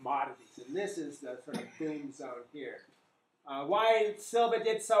other commodities. And this is the sort of boom zone here. Why Silva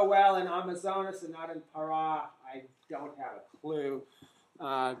did so well in Amazonas and not in Pará, I don't have a clue.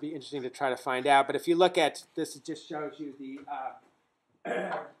 It'd be interesting to try to find out. But if you look at this, it just shows you the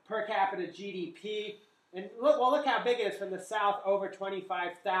per capita GDP. And look how big it is from the south, over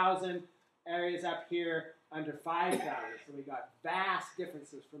 25,000. Areas up here under 5,000. So we got vast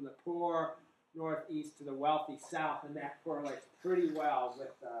differences from the poor northeast to the wealthy south, and that correlates pretty well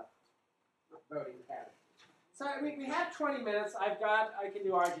with voting patterns. So we have 20 minutes. I can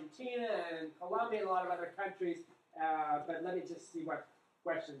do Argentina and Colombia and a lot of other countries, but let me just see what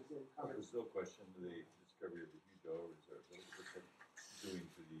questions and The comments. Brazil question, the discovery of the huge oil reserve, what is it doing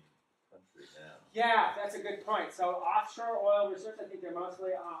to the country now? Yeah, that's a good point. So offshore oil reserves, I think they're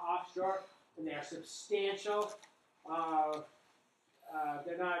mostly offshore, and they're substantial.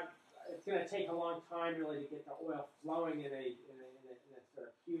 They're not. It's going to take a long time really to get the oil flowing in a sort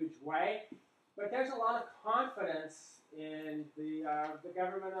of huge way. But there's a lot of confidence in the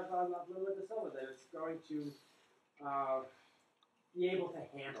government of Lula da Silva that it's going to be able to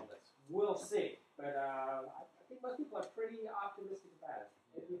handle this. We'll see. But I think most people are pretty optimistic about it.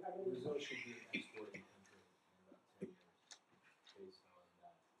 If you have any Brazil should be an exporting country in about 10 years based on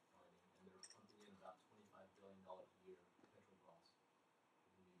that finding. And they're pumping in about $25 billion a year Petrobras.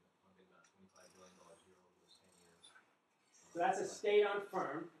 They're pumping about $25 billion a year over those 10 years. So that's a state-owned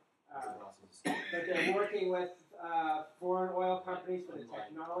firm. Petrobras is a state. But they're working with foreign oil companies for the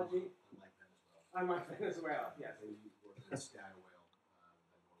technology. Unlike Venezuela. Unlike Venezuela, yes. They work with Statoil,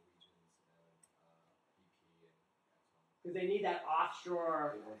 the Norwegians, and BP and Exxon. Because they need that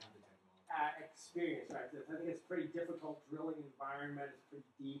offshore They don't have the technology. experience, right? I think it's a pretty difficult drilling environment. It's pretty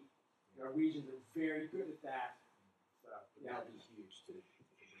deep. Norwegians are very good at that. So, But yeah. that'd be huge for Brazil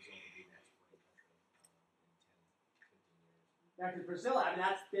to be an exporting country in 10, 15 years. Now, because Brazil, I mean,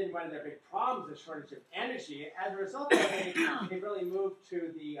 that's been one of their big problems, the shortage of energy. As a result of it, they've really moved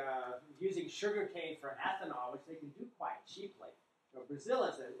to the using sugarcane for ethanol, which they can do quite cheaply. So Brazil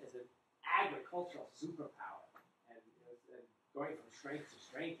is an agricultural superpower, and going from strength to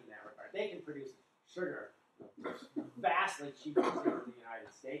strength in that regard. They can produce sugar vastly cheaper than the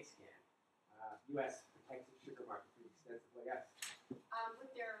United States can. U.S. protects its sugar market pretty extensively, yes.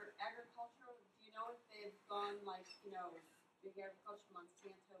 With their agriculture, do you know if they've gone big agriculture,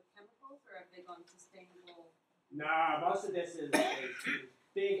 Monsanto chemicals, or have they gone sustainable? No, most of this is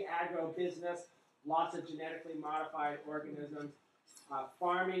big agro-business, lots of genetically modified organisms.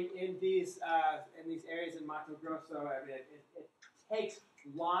 Farming in these areas in Mato Grosso, I mean, it takes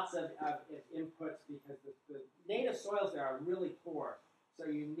lots of inputs because the native soils there are really poor. So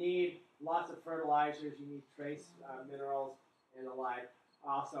you need lots of fertilizers, you need trace minerals and the like.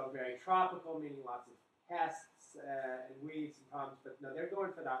 Also very tropical, meaning lots of pests and weeds and problems. But no, they're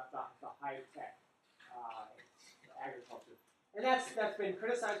going for the high-tech agriculture. And that's been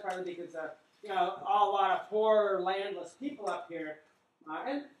criticized partly because a lot of poor, landless people up here.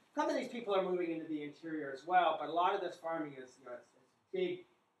 And some of these people are moving into the interior as well, but a lot of this farming is it's big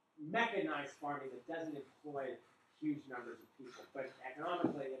mechanized farming that doesn't employ huge numbers of people, but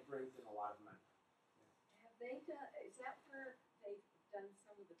economically it brings in a lot of money. Have they done, is that where they've done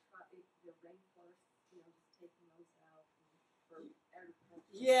some of the rainforest, just taking those out for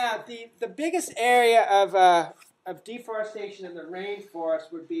agriculture? Yeah, the biggest area of deforestation in the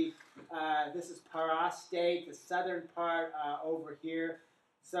rainforest would be, this is Pará State, the southern part over here.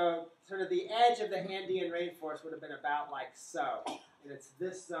 So sort of the edge of the Andean rainforest would have been about like so. And it's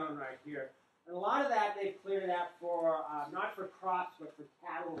this zone right here. And a lot of that they've cleared out for, not for crops, but for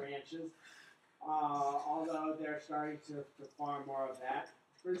cattle ranches. Although they're starting to farm more of that.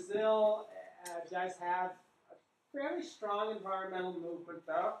 Brazil does have a fairly strong environmental movement,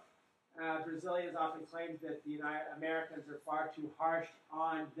 though. Brazilians often claim that the Americans are far too harsh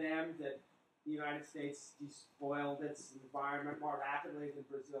on them, that the United States despoiled its environment more rapidly than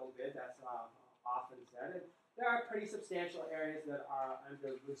Brazil did. That's often said. And there are pretty substantial areas that are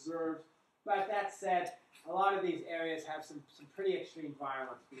under reserves. But that said, a lot of these areas have some pretty extreme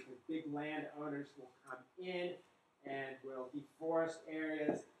violence because big landowners will come in and will deforest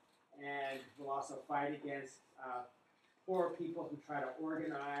areas and will also fight against poor people who try to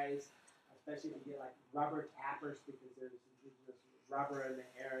organize, especially if you get like rubber tappers because there's indigenous rubber in the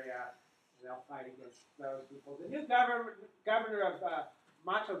area, and they'll fight against those people. The new governor of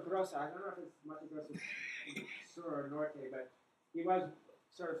Mato Grosso, I don't know if it's Mato Grosso Sur or Norte, but he was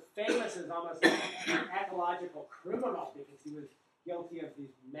sort of famous as almost an ecological criminal because he was guilty of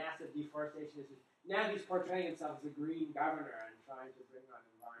these massive deforestation issues. Now he's portraying himself as a green governor and trying to bring on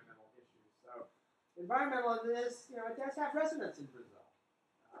environmental issues. So environmentalism is, it does have resonance in Brazil.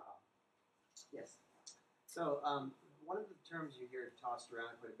 Yes. So one of the terms you hear tossed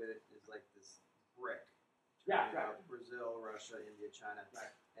around quite a bit is like this BRIC. Yeah, right. Brazil, Russia, India, China,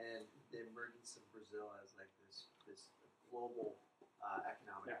 right. And the emergence of Brazil as like this global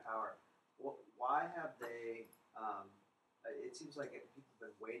economic power. Why have they? It seems like people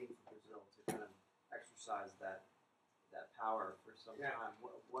have been waiting for Brazil to kind of exercise that power for some time.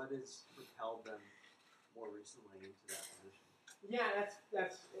 What has propelled them more recently into that position? Yeah,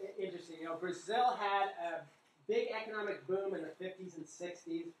 that's interesting. Brazil had a big economic boom in the 50s and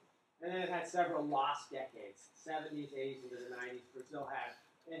 60s, and then it had several lost decades, 70s, 80s, into the 90s. Brazil had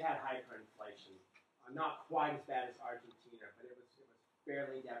hyperinflation, not quite as bad as Argentina, but it was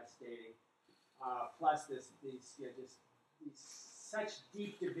fairly devastating. Plus, these such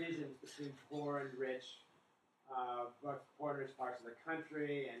deep divisions between poor and rich, both poorest parts of the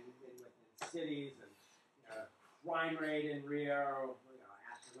country and within cities, and crime rate in Rio,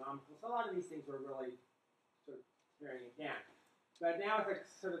 astronomical. So a lot of these things were really sort of tearing it down. But now with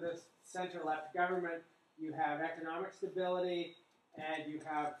sort of this center-left government, you have economic stability and you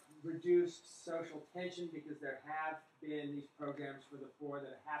have reduced social tension because there have been these programs for the poor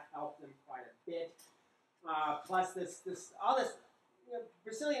that have helped them quite a bit. Plus all this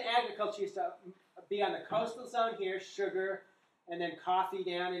Brazilian agriculture used to be on the coastal zone here, sugar, and then coffee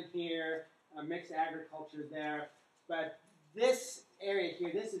down in here, mixed agriculture there. But this area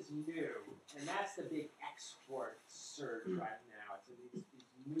here, this is new, and that's the big export surge right now. It's these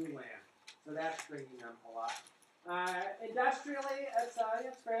new land, so that's bringing them a lot. Industrially,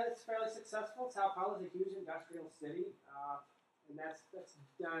 it's fairly successful. Sao Paulo is a huge industrial city, and that's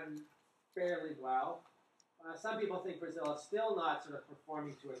done fairly well. Some people think Brazil is still not sort of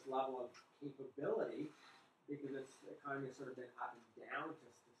performing to its level of capability because its economy has sort of been up and down to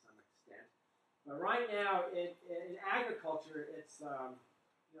some extent. But right now, in agriculture, it's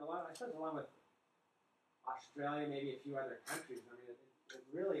I suppose along with Australia, maybe a few other countries. I mean, it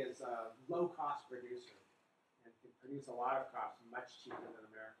really is a low-cost producer and can produce a lot of crops much cheaper than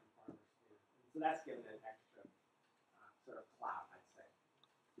American farmers do. And so that's given it extra sort of clout, I'd say.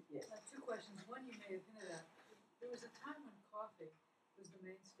 Yes. Two questions. One you may have hinted at. There was a time when coffee was the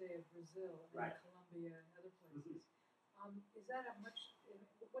mainstay of Brazil and Colombia and other places. Is that a much?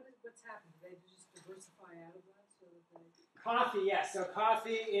 What's happened? Did they just diversify out of that so that they? Coffee, yes. So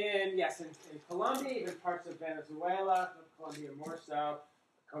coffee in Colombia, even parts of Venezuela, Colombia more so,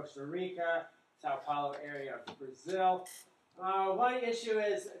 Costa Rica, Sao Paulo area of Brazil. One issue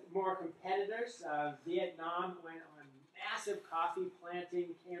is more competitors. Vietnam went on massive coffee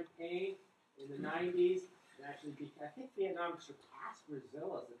planting campaign in the 90s. And actually, I think Vietnam surpassed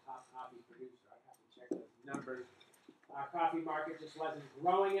Brazil as the top coffee producer. I have to check those numbers. Coffee market just wasn't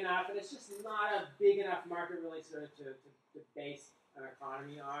growing enough, and it's just not a big enough market really sort of to base an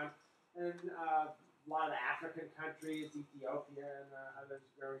economy on. And a lot of the African countries, Ethiopia and others,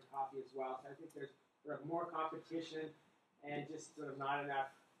 growing coffee as well. So I think there's sort of more competition and just sort of not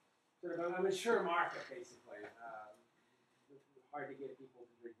enough, sort of a mature market basically. hard to get people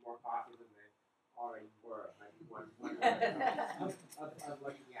to drink more coffee than they already were. Like one of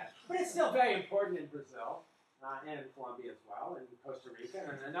looking at it. But it's still very important in Brazil and in Colombia as well, and Costa Rica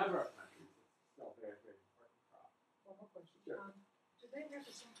and a number of countries. It's still very, very important crop. One more question. Sure. Do they have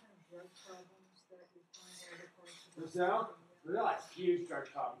some kind of drug problems that you find in other parts of Brazil? Yeah. Brazil has huge drug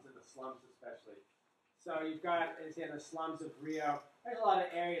problems in the slums especially. So you've got, as in the slums of Rio, there's a lot of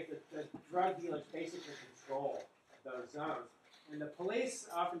areas that the drug dealers basically control those zones. And the police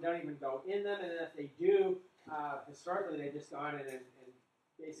often don't even go in them, and if they do, historically they've just gone in and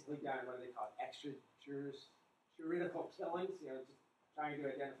basically done what they call extrajudicial killings, just trying to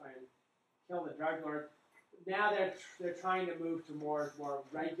identify and kill the drug lord. Now they're trying to move to more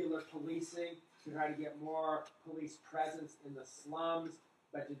regular policing, to try to get more police presence in the slums,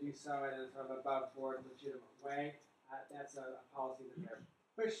 but to do so in a sort of above-board, legitimate way. That's a policy that they're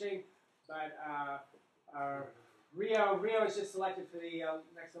pushing. But Rio is just selected for the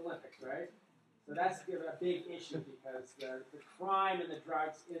next Olympics, right? So that's a big issue because the crime and the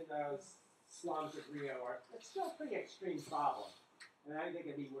drugs in those slums of Rio it's still a pretty extreme problem. And I think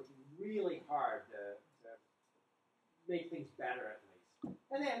they'd be working really hard to make things better at least.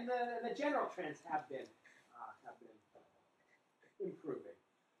 And then the general trends have been improving.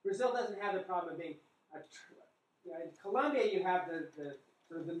 Brazil doesn't have the problem of being in Colombia you have the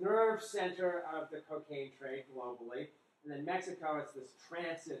sort of the nerve center of the cocaine trade globally, and then Mexico is this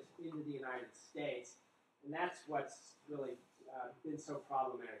transit into the United States, and that's what's really been so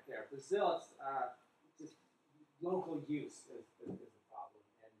problematic there. Brazil, it's just local use is the problem,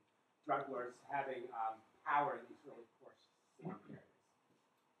 and drug lords having power in these really coarse slum areas.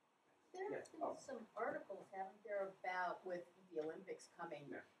 There have Yes. been some articles, haven't there, about with the Olympics coming,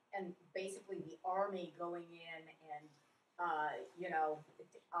 Yeah. and basically the army going in and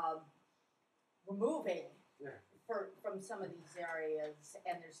removing from some of these areas,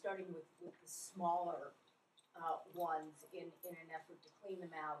 and they're starting with the smaller ones in an effort to clean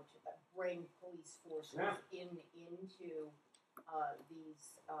them out, bring police forces into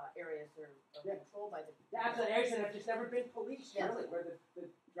these areas that are controlled by the Absolutely, areas that have just never been policed, Yes. really, where the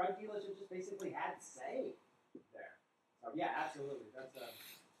drug dealers have just basically had say there. So yeah, absolutely, that's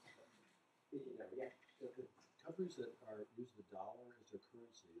big endeavor. Yeah. The countries that use the dollar as their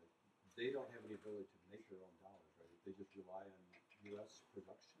currency, they don't have any ability to make their own dollars, right? They just rely on U.S.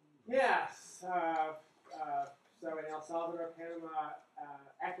 production. Yes. So in El Salvador, Panama,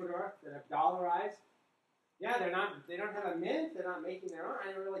 Ecuador, that have dollarized. Yeah, they don't have a mint. They're not making their own. I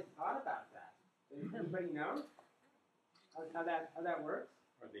never really thought about that. Does anybody know how that works?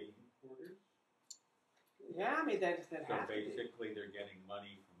 Are they importers? Yeah, I mean that So has to be. basically, they're getting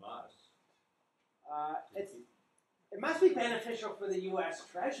money from us. It must be beneficial for the U.S.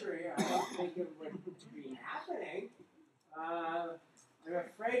 Treasury. I don't think it would be happening. I'm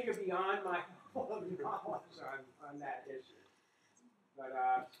afraid you're beyond my level of knowledge on that issue. But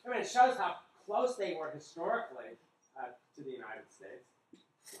I mean, it shows how close they were historically to the United States.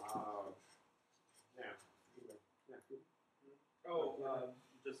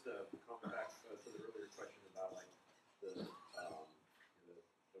 Just to comment back to the earlier question about like the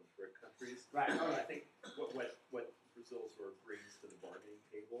BRIC countries. Right. I think what Brazil sort of brings to the bargaining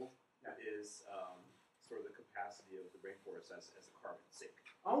table is sort of the capacity of the rainforest as a carbon sink.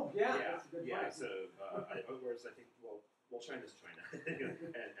 Oh yeah, that's a good point. So whereas I think China's China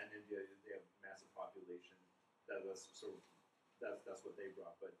and India, they have massive population. That's what they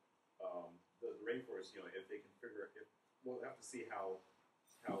brought. But the rainforest, if they can we'll have to see how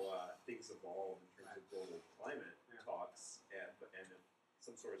things evolve in terms of global climate talks and if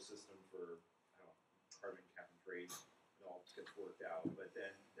some sort of system for carbon cap and trade all gets worked out. But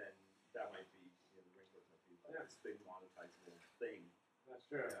then that might be the rainforest might be like this big monetizable thing. That's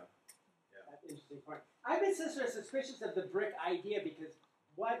true. Yeah. That's an interesting point. I've been sort of suspicious of the BRIC idea because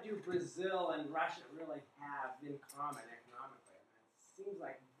what do Brazil and Russia really have in common economically? I mean, it seems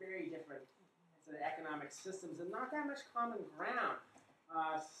like very different sort of economic systems and not that much common ground.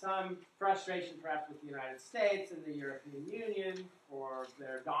 Some frustration perhaps with the United States and the European Union for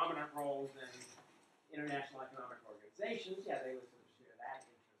their dominant roles in international economic organizations. Yeah, they would sort of share that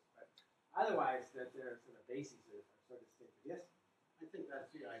interest. But otherwise, that their sort of bases are so distinctive. Yes? I think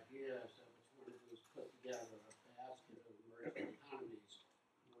that's the idea, so what you want to do is put together a basket of emerging economies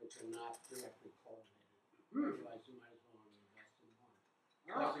which are not directly correlated. Otherwise, you might as well only invest in one.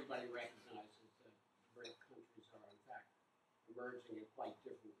 Everybody recognizes that BRIC countries are, in fact, emerging in quite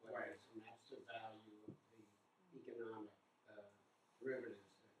different ways, and that's the value of the economic derivatives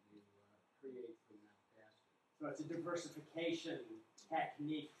that you create from that basket. So it's a diversification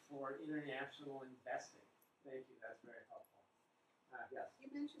technique for international investing. Thank you. That's very helpful. Yes. You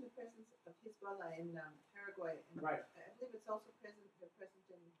mentioned the presence of Hezbollah in Paraguay, and Right. I believe it's also present in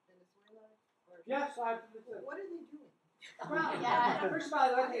Venezuela. Or Yes, what are they doing? well, first of all,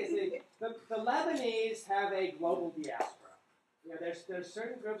 the Lebanese have a global diaspora. You know, there's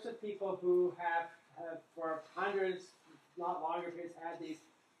certain groups of people who have for hundreds, not longer periods, had these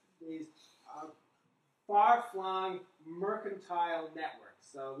far-flung mercantile networks.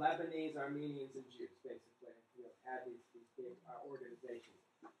 So Lebanese, Armenians, and Jews basically had these big organizations.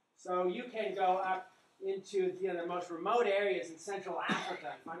 So you can go up into the most remote areas in Central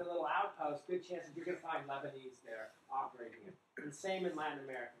Africa and find a little outpost. Good chance that you're going to find Lebanese there operating it. And same in Latin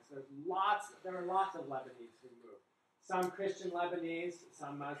America. So there are lots of Lebanese who moved. Some Christian Lebanese,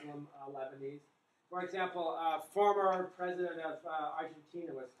 some Muslim Lebanese. For example, former president of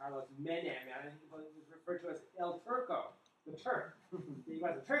Argentina was Carlos Menem, and he was referred to as El Turco, the Turk. He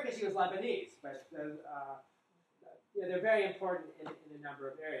wasn't Turkish, he was Lebanese, but they're very important in a number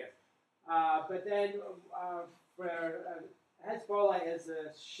of areas. But then Hezbollah is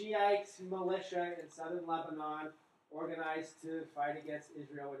a Shiite militia in southern Lebanon, organized to fight against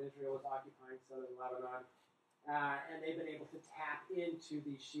Israel when Israel was occupying southern Lebanon. And they've been able to tap into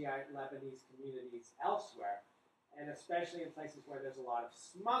the Shiite Lebanese communities elsewhere, and especially in places where there's a lot of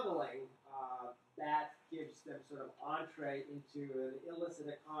smuggling, that gives them sort of entree into an illicit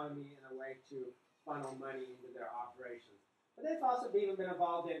economy and a way to funnel money into their operations. But they've also even been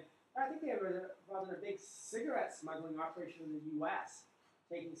involved in, I think they were involved in a big cigarette smuggling operation in the U.S.,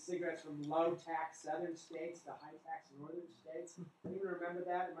 taking cigarettes from low-tax southern states to high-tax northern states. Anyone remember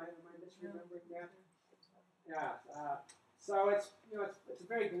that? Am I misremembering that? Yeah. So it's a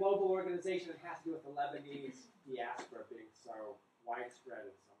very global organization. It has to do with the Lebanese diaspora being so widespread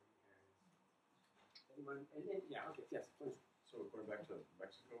in so many areas. Anyone? Yeah. Okay. Yes. Please. So going back to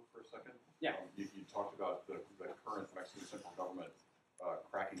Mexico for a second. Yeah. You talked about the current Mexican central government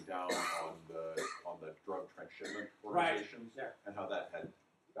cracking down on the drug transshipment organizations, right. And how that had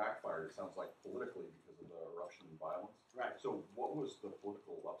backfired. It sounds like politically because of the eruption in violence. Right. So what was the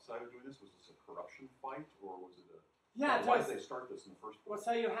political upside of doing this? Was this a corruption fight, or was it a? Yeah. Why did they start this in the first place? Well,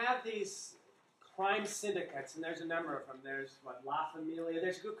 so you have these crime syndicates, and there's a number of them. There's La Familia.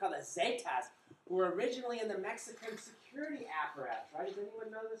 There's a group called the Zetas, who were originally in the Mexican security apparatus. Right? Does anyone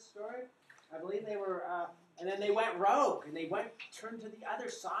know this story? I believe they were, and then they went rogue, and they turned to the other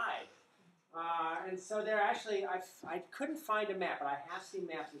side. And so they're actually, I couldn't find a map, but I have seen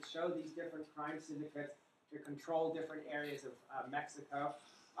maps that show these different crime syndicates that control different areas of Mexico.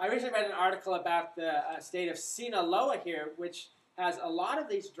 I recently read an article about the state of Sinaloa here, which has a lot of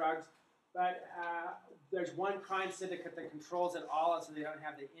these drugs, but there's one crime syndicate that controls it all, so they don't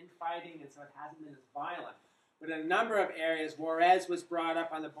have the infighting, and so it hasn't been as violent. But in a number of areas, Juarez was brought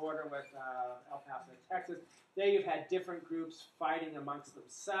up on the border with El Paso, Texas. There you've had different groups fighting amongst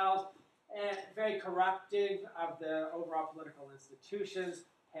themselves, and very corrupting of the overall political institutions,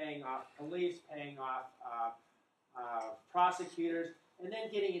 paying off police, paying off prosecutors, and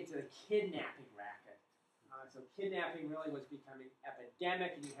then getting into the kidnapping racket. So kidnapping really was becoming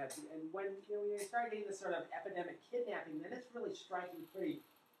epidemic, and when you start getting this sort of epidemic kidnapping, then it's really striking pretty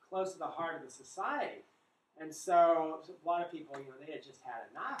close to the heart of the society. And so a lot of people, they had just had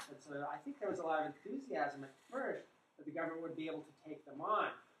enough, and so I think there was a lot of enthusiasm at first that the government would be able to take them on.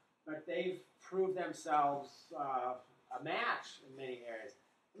 But they've proved themselves a match in many areas.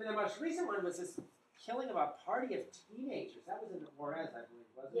 I mean, the most recent one was this killing of a party of teenagers. That was in Juarez, I believe,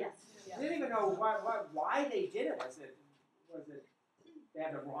 wasn't it? Yes. I didn't even know why they did it. Was it they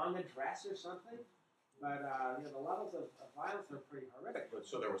had the wrong address or something? But the levels of violence are pretty horrific. But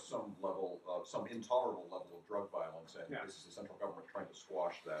so there was some intolerable level of drug violence, and this is the central government trying to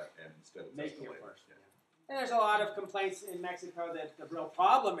squash that, and instead it's making it escalated. worse. Yeah. And there's a lot of complaints in Mexico that the real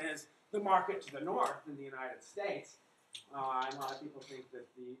problem is the market to the north in the United States. And a lot of people think that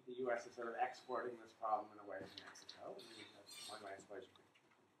the U.S. is sort of exporting this problem in a way to Mexico. And that's one way I suppose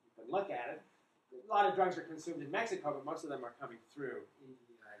you can look at it. A lot of drugs are consumed in Mexico, but most of them are coming through into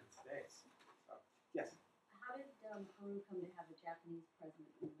the United States. So, yes? How did Peru come to have a Japanese president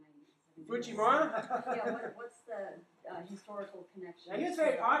in the 90s? Fujimori? What's the historical connection? Now, he was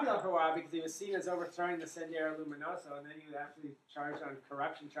very popular for a while because he was seen as overthrowing the Sendero Luminoso, and then he was actually charged on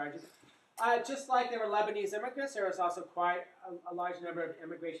corruption charges. Just like there were Lebanese immigrants, there was also quite a large number of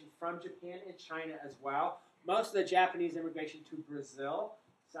immigration from Japan and China as well. Most of the Japanese immigration to Brazil.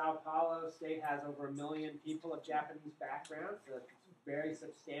 Sao Paulo state has over 1 million people of Japanese background, so it's very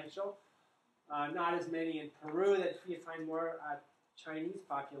substantial. Not as many in Peru. That you find more Chinese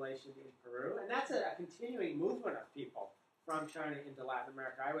population in Peru, and that's a continuing movement of people from China into Latin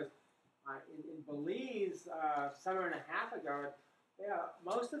America. I was in Belize summer and a half ago. Yeah,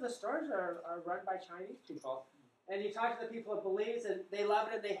 most of the stores are run by Chinese people. And you talk to the people of Belize, and they love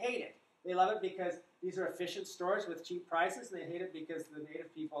it and they hate it. They love it because these are efficient stores with cheap prices, and they hate it because the native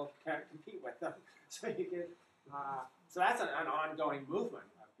people can't compete with them. So you get, so that's an ongoing movement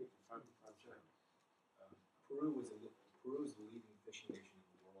of people from China. Peru was the leading fishing nation in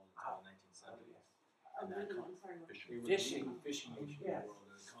the world until the 1970s. And that fishing nation in the world,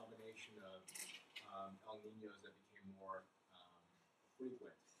 and a combination of El Niños that became more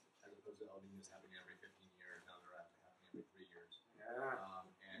frequent, as opposed to El Niños happening every 15 years. Now they're happening every 3 years.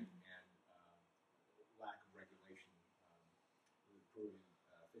 And lack of regulation. The Peruvian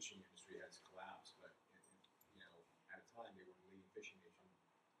fishing industry has collapsed, but at a time they were the leading fishing nation,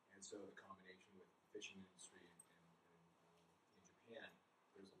 and so the combination with the fishing industry in Japan,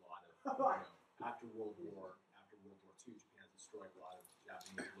 there's a lot of after World War II, Japan destroyed a lot of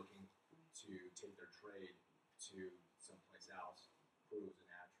Japanese looking to take their trade to someplace else. Peru was a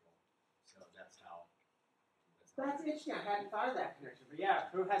natural, so that's how. That's interesting. I hadn't thought of that connection. But yeah,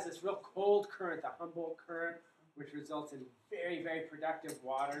 Peru has this real cold current, the Humboldt current, which results in very, very productive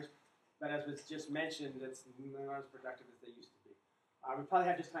waters. But as was just mentioned, it's not as productive as they used to be. We probably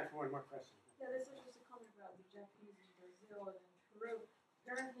have just time for one more question. Yeah, this is just a comment about the Japanese in Brazil and in Peru.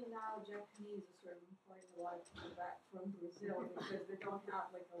 Apparently now Japanese are sort of importing a lot of people back from Brazil because they don't have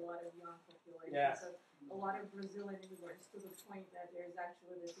like a lot of young population. Yeah. So a lot of Brazilian immigrants, to the point that there's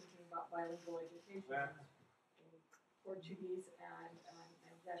actually they're thinking about bilingual education. Yeah. Portuguese and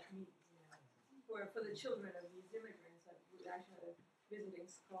Japanese, for the children of these immigrants. I was actually visiting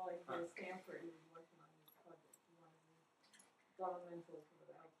scholar here at Stanford who was working on this project, one of the governmental sort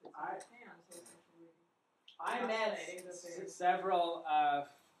of outfits in Japan. So it's actually really I met several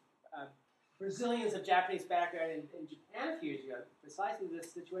Brazilians of Japanese background in Japan a few years ago, precisely this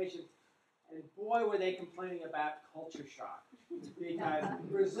situation. And boy, were they complaining about culture shock. Because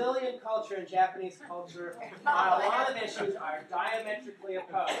Brazilian culture and Japanese culture, on a lot of issues, are diametrically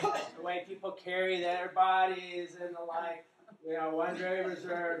opposed. The way people carry their bodies and the like, one's very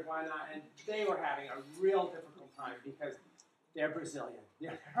reserved, one not. And they were having a real difficult time because they're Brazilian.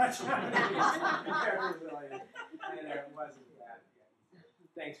 Yeah, they're Brazilian. And it wasn't that.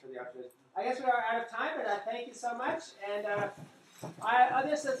 Thanks for the update. I guess we are out of time, but thank you so much. And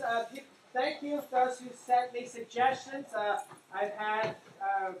thank you for those who sent me suggestions. I've had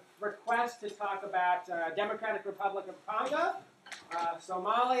requests to talk about Democratic Republic of Congo,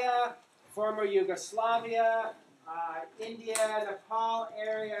 Somalia, former Yugoslavia, India, Nepal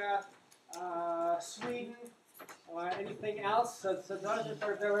area, Sweden, anything else. So those are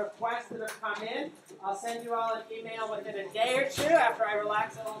sort of the requests that have come in. I'll send you all an email within a day or two after I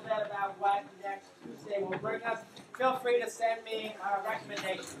relax a little bit about what next Tuesday will bring us. Feel free to send me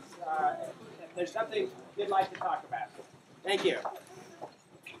recommendations if there's something you'd like to talk about. Thank you.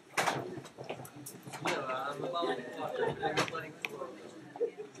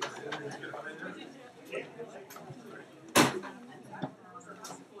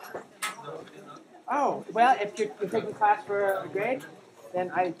 Oh, well, if you're taking class for a grade,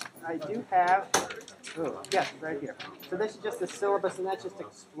 then I do have, yes, right here. So this is just the syllabus, and that just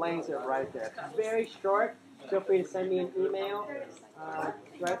explains it right there. It's very short. Feel free to send me an email.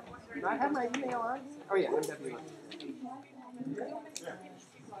 Right? Do I have my email on? Oh, yeah, I'm definitely on.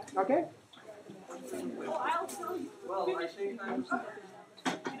 Okay? Well, I think I'm...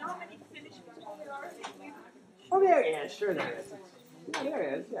 Oh, there is. Sure there is. Yeah, there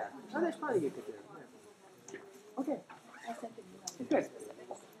is, yeah. Oh, there's plenty you could do. Yeah. Okay. Good.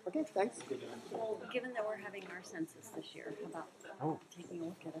 Okay, thanks. Well, given that we're having our census this year, how about taking a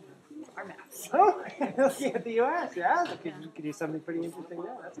look at our maps? Oh, looking at the U.S., yeah? You could do something pretty interesting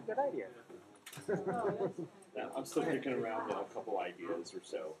there. That's a good idea. Yeah, I'm still kicking around a couple ideas or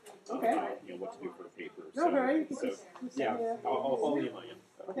so. Okay. What to do for the paper. No, very. So yeah, I'll email you.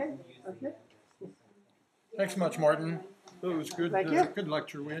 Okay, that's good. Thanks much, Martin. It was good. Thank you. Good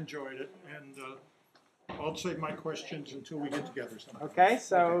lecture. We enjoyed it, and I'll save my questions until we get together sometime. Okay,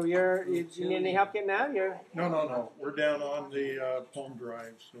 so you need any help getting out? No. We're down on the Palm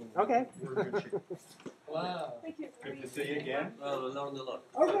Drive, so okay. We're in good shape. Wow. Thank you. Good to see you again. Well, learned a lot.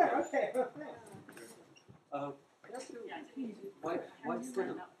 Okay. Why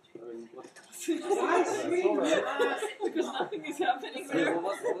Sweden? Why Sweden? Because nothing is happening So there.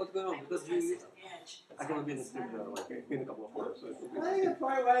 what's going on? Because I'm going to be in the studio in a couple of hours. I think the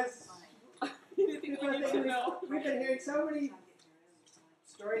point was we've been hearing so many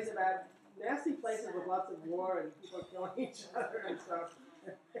stories about nasty places with lots of war and people killing each other and stuff.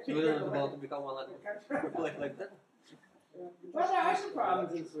 Sweden is about to become a place like that. Well, there are some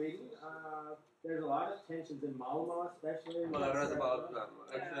problems in Sweden. there's a lot of tensions in Malmo, especially. Well, I read about them.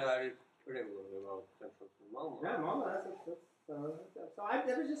 Actually, I read regularly about tensions in Malmo. Yeah, Malmo.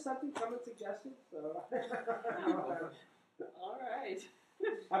 That was just something someone suggested. So. All right.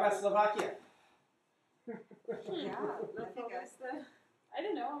 How about Slovakia? Yeah, I think I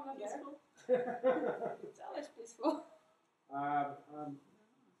don't know. I'm not peaceful. It's always peaceful.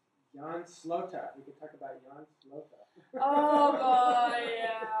 Jan Slota. We could talk about Jan Slota. Oh boy,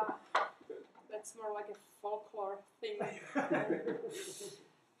 yeah. That's more like a folklore thing. I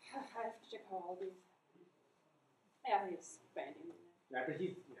have to check how old he is. Yeah, he's banging. Yeah, but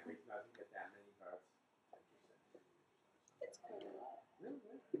he's not get that many votes. It's quite a lot.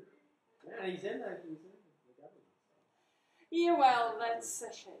 Yeah, he's in the government. Yeah, well, that's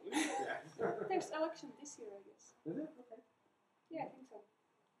a shame. Yeah. There's election this year, I guess. Is it? Okay. Yeah, I think so.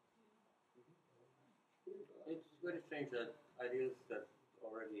 It's very strange that ideas that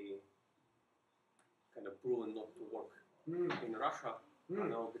already kind of proven not to work in Russia are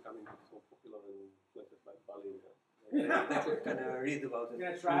now becoming so popular in places like Bali. They should kind of read about it. You're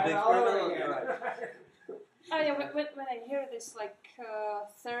gonna try it all over again. Oh yeah, when I hear this like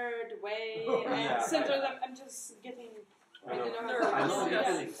third way Yeah. and center, I'm just getting really nervous. I know the Yeah.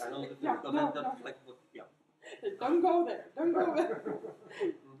 feeling. I know the feeling. No. That's like what, yeah. Don't go there. Don't go there.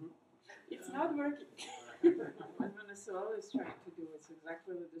 It's not working. What Venezuela is trying to do is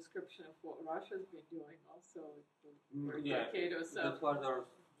exactly the description of what Russia's been doing also for a decade or so. That's why there's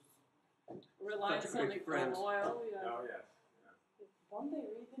Reliance such a on big on difference. oil, yeah. Oh yes. Don't they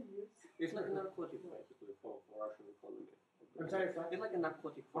read the news? It's like a narcotic basically for Russian economy. I'm sorry, It's like a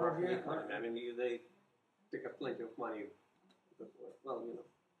narcotic for Oh, Russian yeah. economy. I mean, they take up plenty of money. Because, well, you know.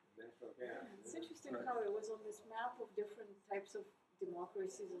 It's interesting how it was on this map of different types of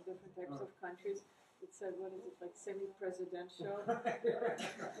democracies and different types of countries. It said, what is it, like semi-presidential?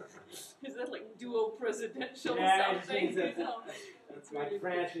 Is that like dual presidential or something? You know? It's like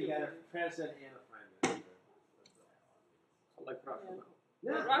France, you got a president and a prime minister. Like Russia now.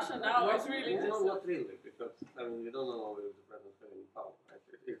 No. But Russia now is really just... No, not really, because, I mean, you don't know if the president has any power, right?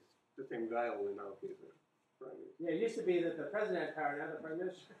 It's the same guy, only now he's the prime minister. Yeah, it used to be that the president had power, now the prime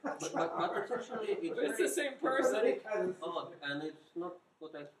minister. But essentially, It's the same person. odd, and it's not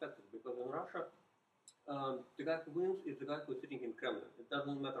what I expected, because in Russia, the guy who wins is the guy who's sitting in Kremlin. It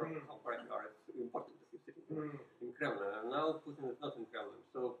doesn't matter how bright you are, it's important that he's sitting in Kremlin. And now Putin is not in Kremlin,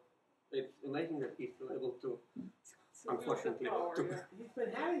 so it's amazing that he's still able to, unfortunately, He's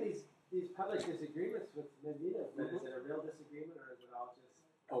been having these public disagreements with Medvedev, but is it a real disagreement or is it all just...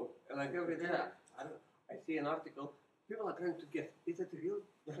 Oh, like every day, I see an article, people are trying to guess, is it a real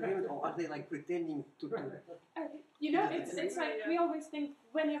disagreement or are they like pretending to do it? You know, it's like we always think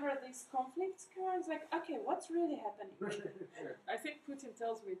whenever these conflicts come, it's like, okay, what's really happening? I think Putin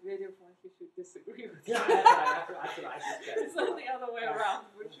tells Medvedev when he should disagree with Yeah, him. that's what I suspect. It's not the other way around,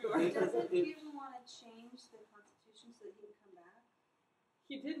 for sure. Doesn't Putin want to change the constitution so that he can come back?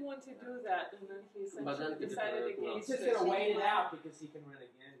 He did want to do that, and then he But then essentially decided against He's just it. going to wait it out because he can run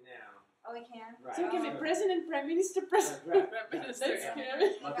again now. Oh, he can? Right. So you can be president, prime minister, president. Right. That's That's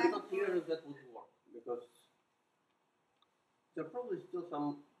scary. But it's not clear if that would work, because there are probably still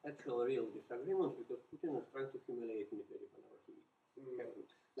some actual real disagreements, because Putin is trying to humiliate Medvedev whenever he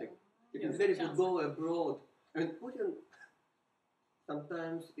can. Like, if Medvedev would go abroad, and Putin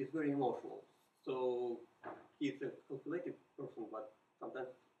sometimes is very emotional, so he's a calculated person, but sometimes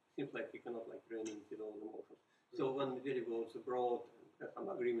it seems like he cannot like rein in his own emotions. So when Medvedev goes abroad and has some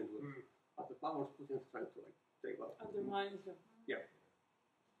agreement with other powers, Putin's trying to like take off. Undermines him. Yeah.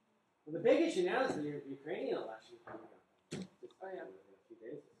 Well, the big issue now is the Ukrainian election coming up. Oh, yeah. In a few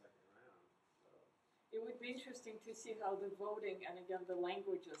days, the second round. It would be interesting to see how the voting and again the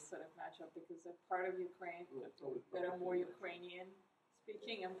languages sort of match up, because a part of Ukraine that are more Ukrainian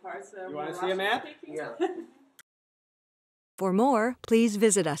speaking and parts that are You more wanna see a Russian map? speaking. Yeah. For more, please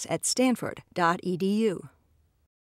visit us at stanford.edu.